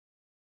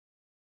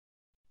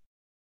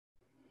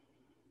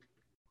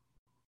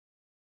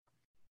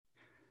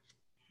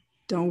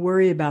 Don't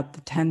worry about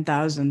the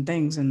 10,000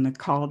 things in the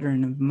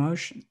cauldron of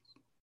emotions.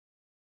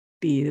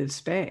 Be the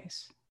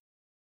space.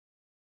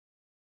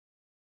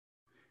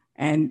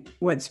 And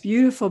what's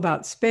beautiful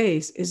about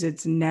space is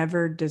it's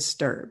never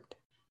disturbed.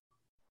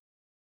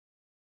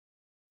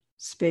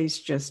 Space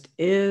just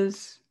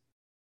is.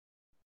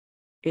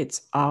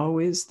 It's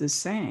always the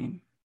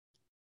same.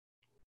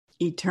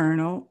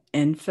 Eternal,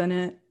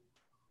 infinite,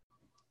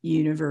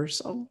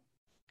 universal,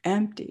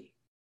 empty.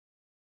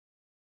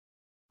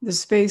 The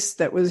space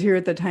that was here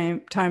at the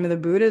time of the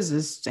Buddha is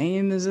the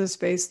same as the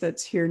space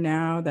that's here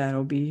now,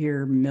 that'll be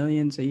here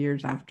millions of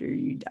years after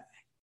you die.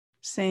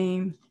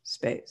 Same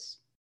space.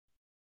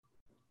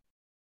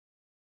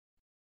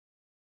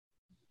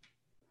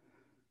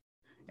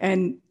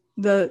 And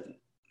the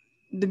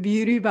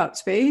beauty about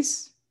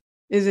space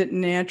is it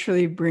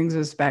naturally brings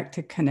us back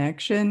to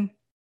connection,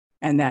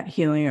 and that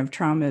healing of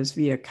trauma is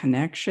via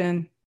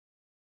connection.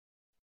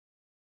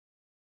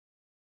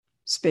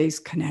 Space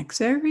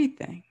connects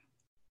everything.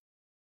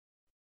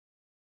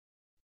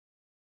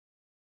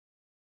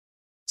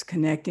 It's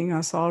connecting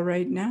us all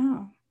right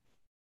now.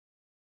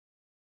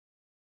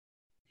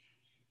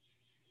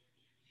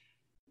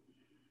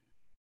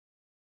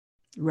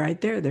 Right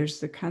there, there's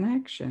the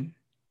connection.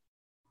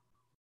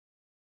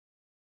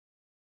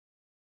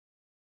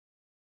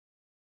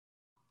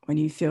 When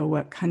you feel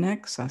what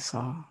connects us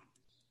all.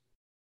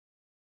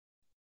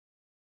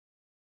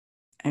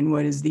 And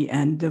what is the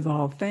end of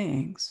all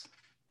things?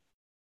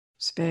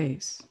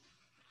 Space.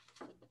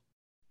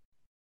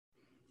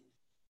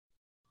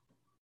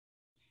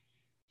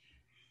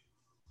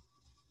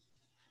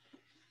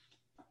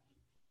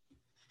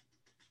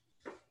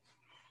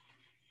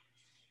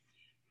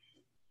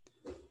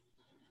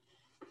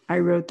 I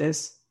wrote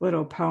this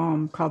little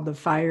poem called The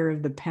Fire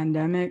of the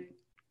Pandemic.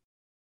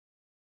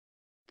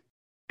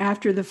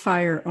 After the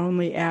fire,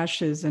 only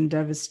ashes and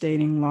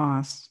devastating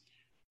loss.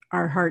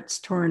 Our hearts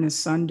torn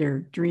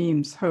asunder,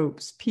 dreams,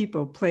 hopes,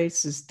 people,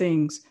 places,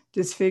 things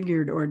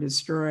disfigured or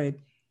destroyed.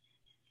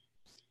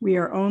 We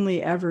are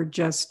only ever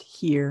just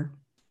here.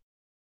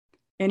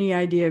 Any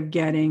idea of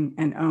getting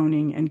and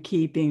owning and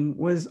keeping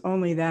was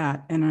only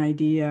that, an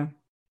idea.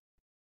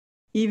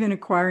 Even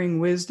acquiring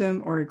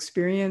wisdom or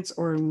experience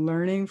or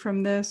learning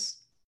from this,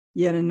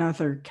 yet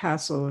another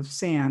castle of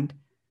sand.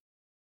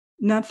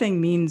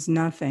 Nothing means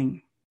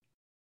nothing.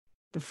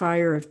 The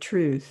fire of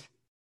truth.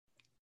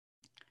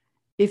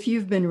 If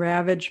you've been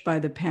ravaged by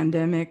the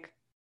pandemic,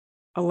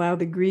 allow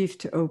the grief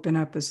to open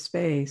up a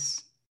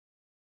space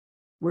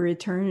where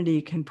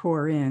eternity can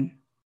pour in,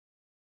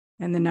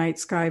 and the night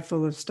sky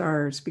full of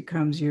stars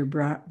becomes your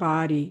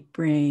body,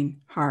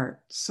 brain, heart,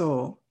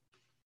 soul.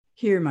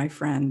 Here, my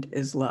friend,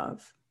 is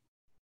love.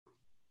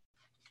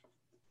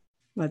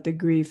 Let the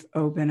grief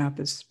open up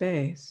a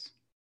space.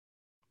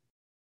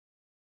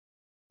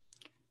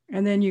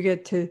 And then you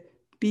get to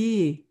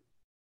be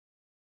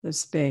the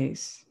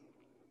space.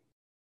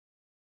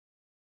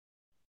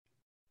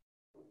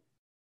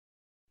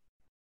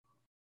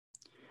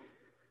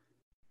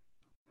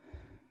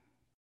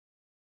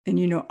 And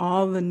you know,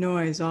 all the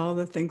noise, all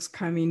the things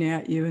coming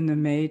at you in the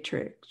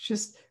matrix,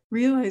 just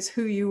Realize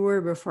who you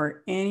were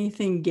before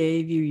anything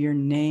gave you your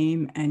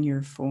name and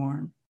your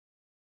form.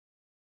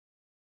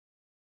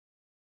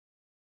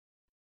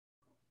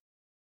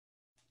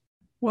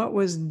 What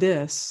was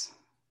this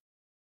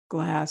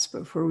glass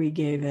before we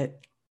gave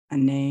it a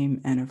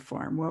name and a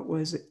form? What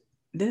was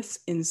this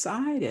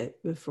inside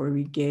it before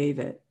we gave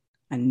it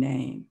a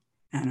name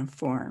and a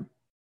form?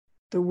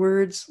 The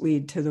words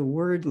lead to the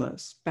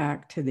wordless,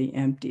 back to the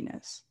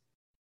emptiness.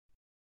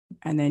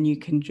 And then you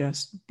can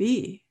just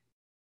be.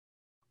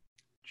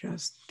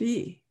 Just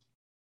be.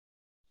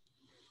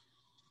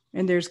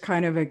 And there's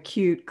kind of a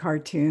cute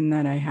cartoon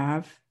that I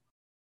have.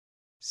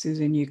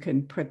 Susan, you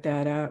can put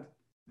that up.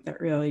 That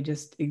really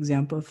just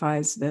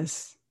exemplifies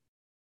this.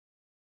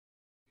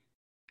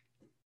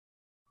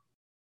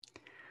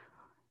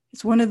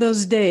 It's one of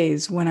those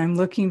days when I'm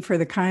looking for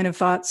the kind of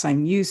thoughts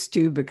I'm used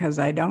to because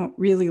I don't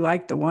really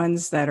like the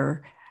ones that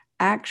are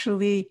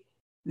actually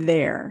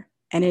there.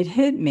 And it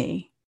hit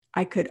me.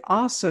 I could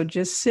also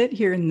just sit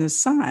here in the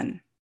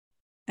sun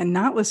and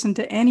not listen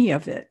to any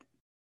of it.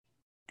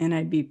 And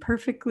I'd be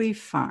perfectly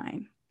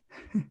fine.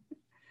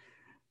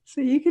 So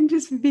you can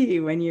just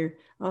be when you're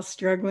all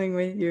struggling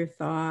with your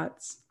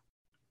thoughts.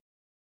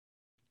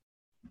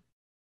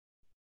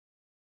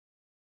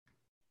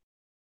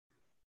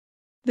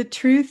 The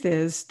truth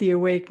is, the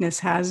awakeness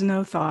has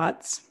no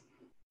thoughts.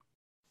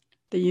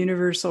 The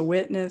universal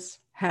witness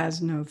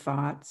has no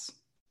thoughts.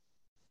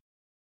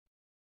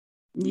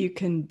 You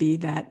can be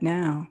that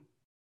now.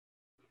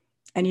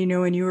 And you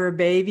know, when you were a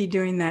baby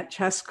doing that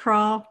chest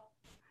crawl,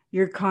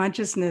 your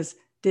consciousness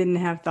didn't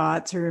have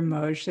thoughts or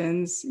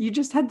emotions. You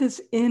just had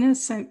this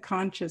innocent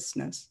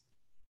consciousness.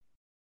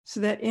 So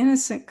that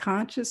innocent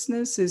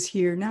consciousness is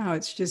here now.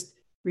 It's just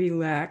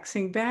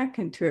relaxing back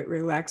into it,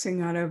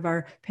 relaxing out of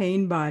our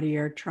pain body,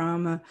 our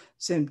trauma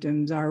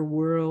symptoms, our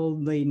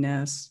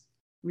worldliness,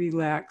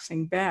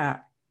 relaxing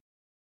back.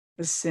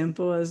 As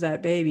simple as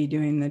that baby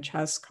doing the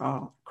chest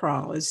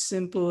crawl, as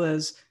simple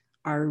as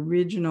our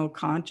original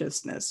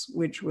consciousness,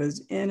 which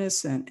was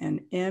innocent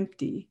and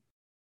empty.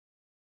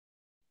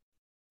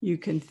 You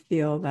can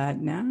feel that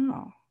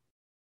now.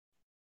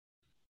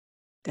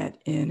 That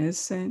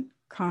innocent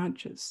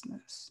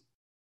consciousness.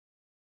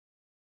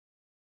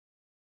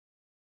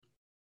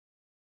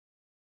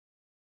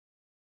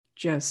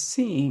 Just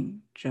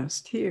seeing,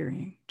 just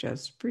hearing,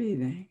 just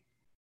breathing,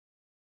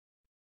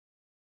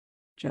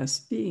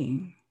 just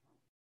being.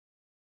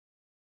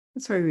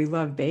 That's why we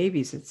love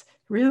babies. It's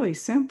really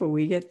simple.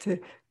 We get to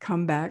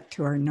come back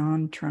to our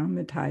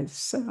non-traumatized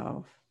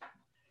self,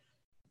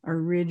 our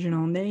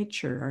original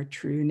nature, our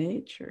true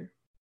nature,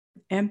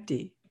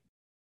 empty,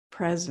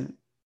 present.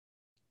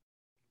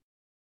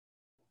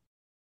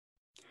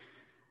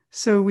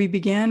 So we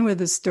began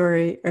with a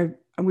story,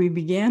 we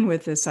began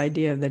with this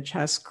idea of the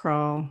chest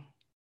crawl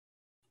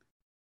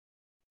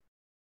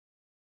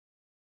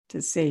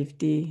to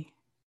safety.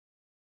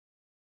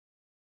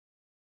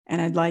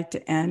 And I'd like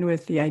to end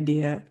with the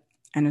idea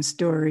and a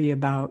story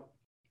about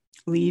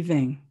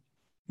leaving.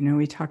 You know,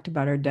 we talked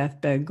about our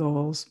deathbed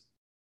goals.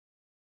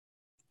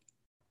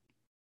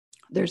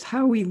 There's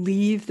how we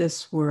leave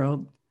this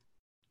world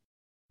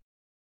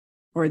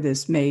or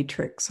this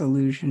matrix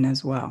illusion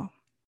as well.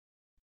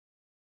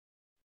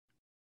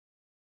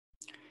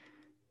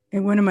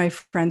 And one of my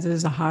friends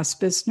is a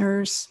hospice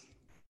nurse,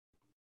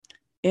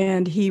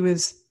 and he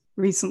was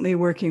recently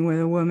working with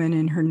a woman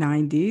in her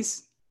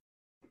 90s.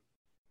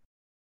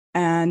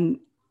 And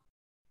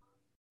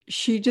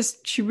she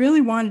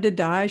really wanted to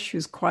die. She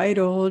was quite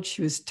old.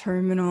 She was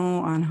terminal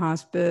on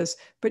hospice,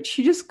 but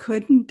she just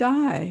couldn't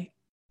die.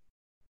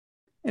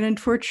 And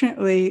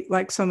unfortunately,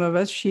 like some of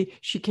us, she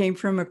came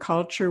from a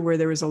culture where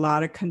there was a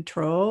lot of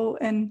control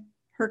in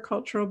her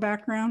cultural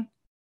background.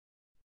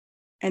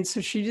 And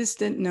so she just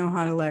didn't know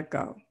how to let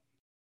go.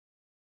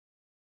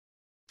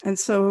 And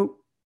so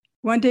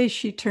one day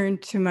she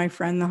turned to my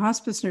friend, the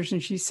hospice nurse,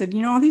 and she said,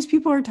 you know, all these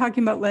people are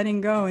talking about letting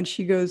go. And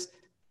she goes,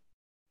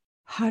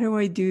 how do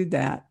I do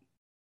that?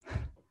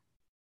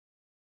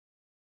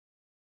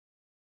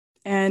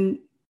 And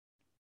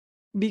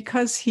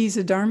because he's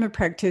a Dharma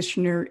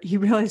practitioner, he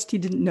realized he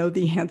didn't know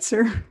the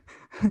answer.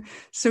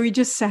 So he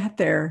just sat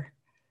there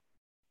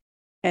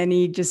and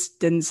he just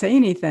didn't say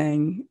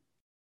anything.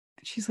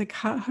 She's like,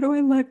 how do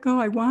I let go?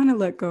 I want to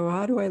let go.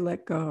 How do I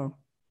let go?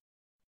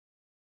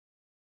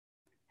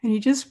 And he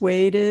just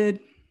waited.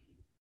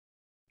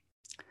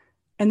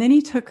 And then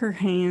he took her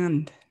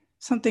hand.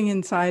 Something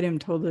inside him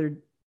told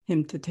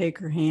him to take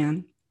her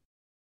hand.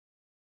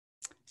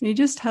 And he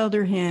just held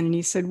her hand and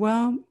he said,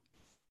 well,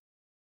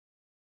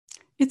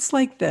 it's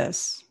like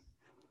this.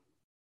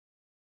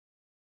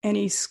 And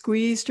he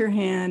squeezed her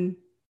hand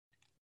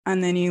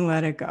and then he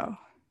let it go.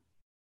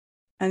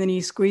 And then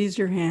he squeezed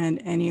her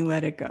hand and he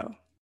let it go.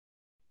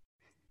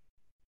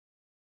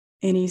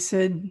 And he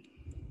said,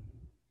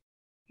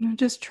 no,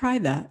 just try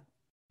that.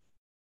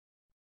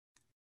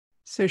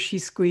 So she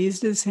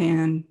squeezed his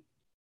hand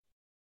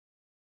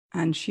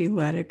and she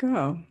let it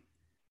go.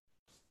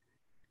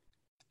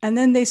 And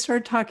then they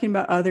started talking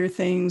about other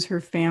things, her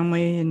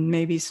family, and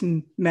maybe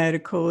some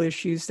medical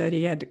issues that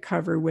he had to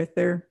cover with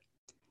her.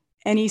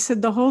 And he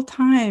said the whole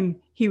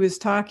time he was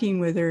talking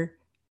with her,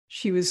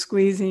 she was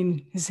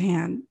squeezing his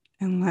hand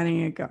and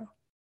letting it go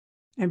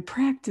and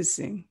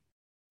practicing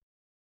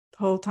the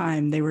whole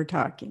time they were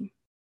talking.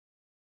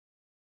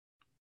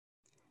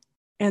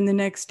 And the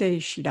next day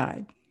she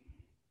died.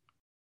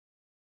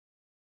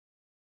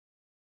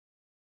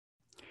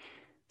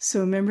 So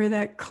remember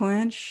that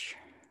clench?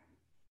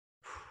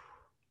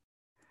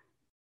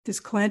 This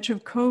clench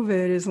of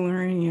COVID is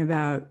learning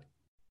about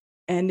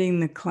ending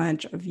the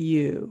clench of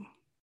you,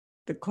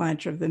 the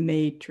clench of the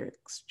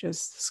matrix.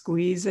 Just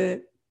squeeze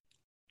it,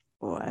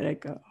 let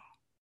it go.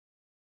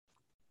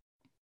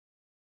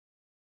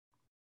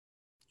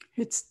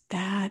 It's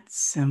that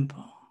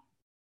simple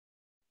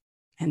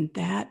and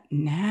that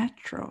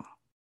natural.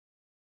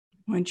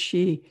 When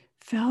she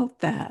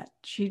felt that,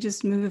 she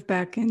just moved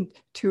back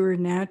into her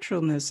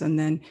naturalness and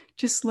then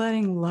just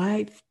letting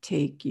life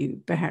take you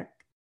back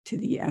to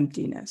the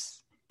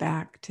emptiness,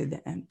 back to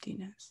the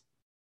emptiness.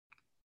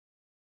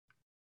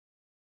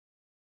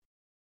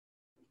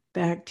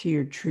 Back to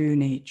your true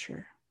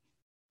nature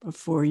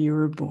before you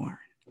were born.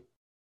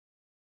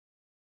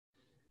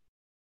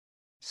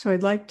 So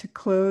I'd like to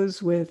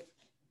close with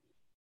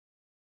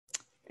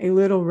a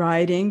little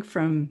writing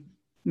from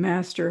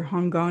Master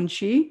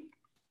Honggonshi,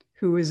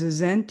 who was a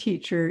Zen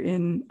teacher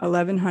in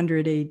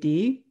 1100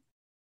 AD.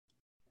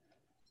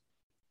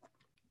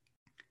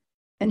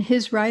 And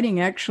his writing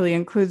actually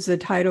includes the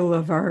title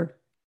of our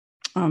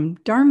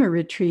Dharma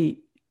retreat.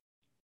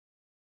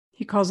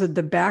 He calls it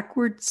The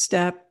Backward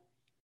Step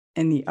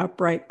and the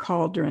Upright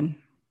Cauldron.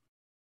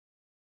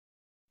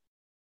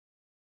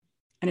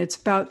 And it's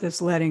about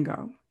this letting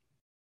go.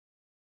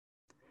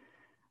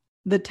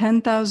 The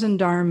 10,000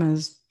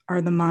 dharmas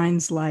are the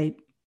mind's light.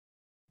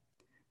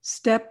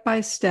 Step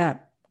by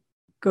step,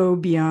 go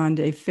beyond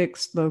a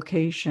fixed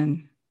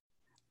location,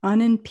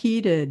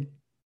 unimpeded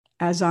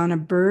as on a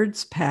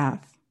bird's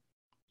path.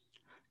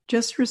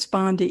 Just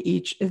respond to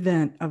each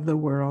event of the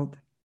world.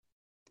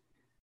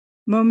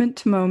 Moment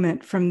to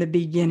moment from the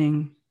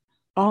beginning,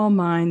 all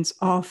minds,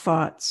 all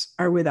thoughts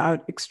are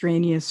without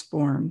extraneous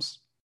forms.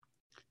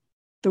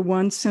 The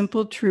one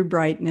simple true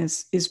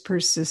brightness is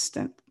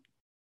persistent.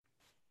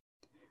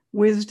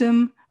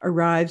 Wisdom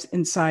arrives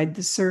inside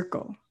the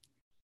circle.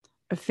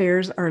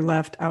 Affairs are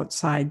left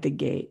outside the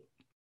gate.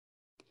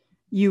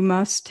 You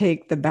must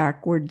take the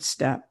backward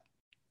step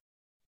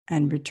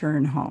and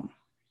return home.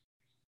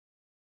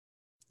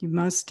 You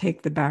must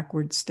take the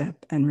backward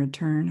step and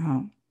return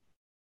home.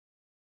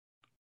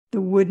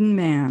 The wooden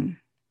man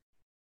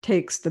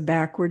takes the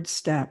backward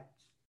step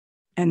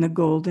and the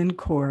golden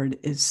cord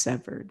is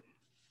severed.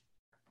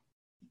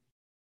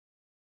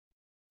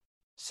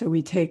 So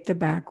we take the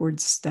backward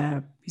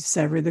step, we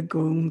sever the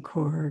golden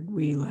cord,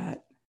 we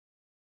let.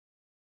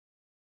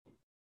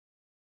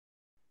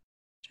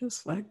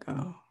 Just let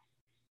go.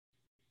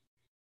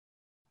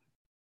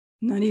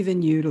 Not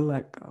even you to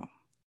let go.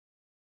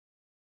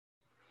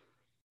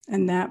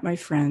 And that, my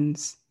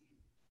friends,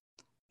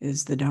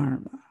 is the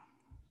Dharma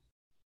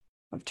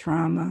of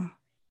trauma,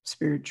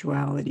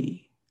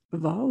 spirituality,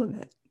 of all of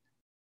it.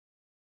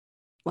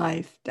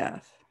 Life,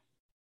 death.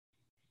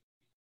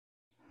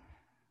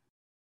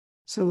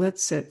 So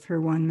let's sit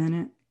for 1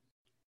 minute.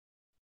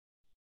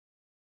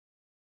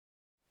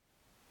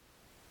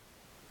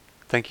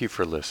 Thank you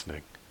for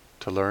listening.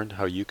 To learn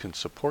how you can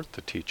support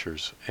the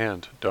teachers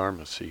and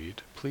Dharma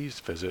Seed, please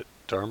visit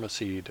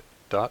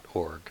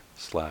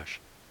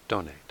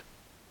dharmaseed.org/donate.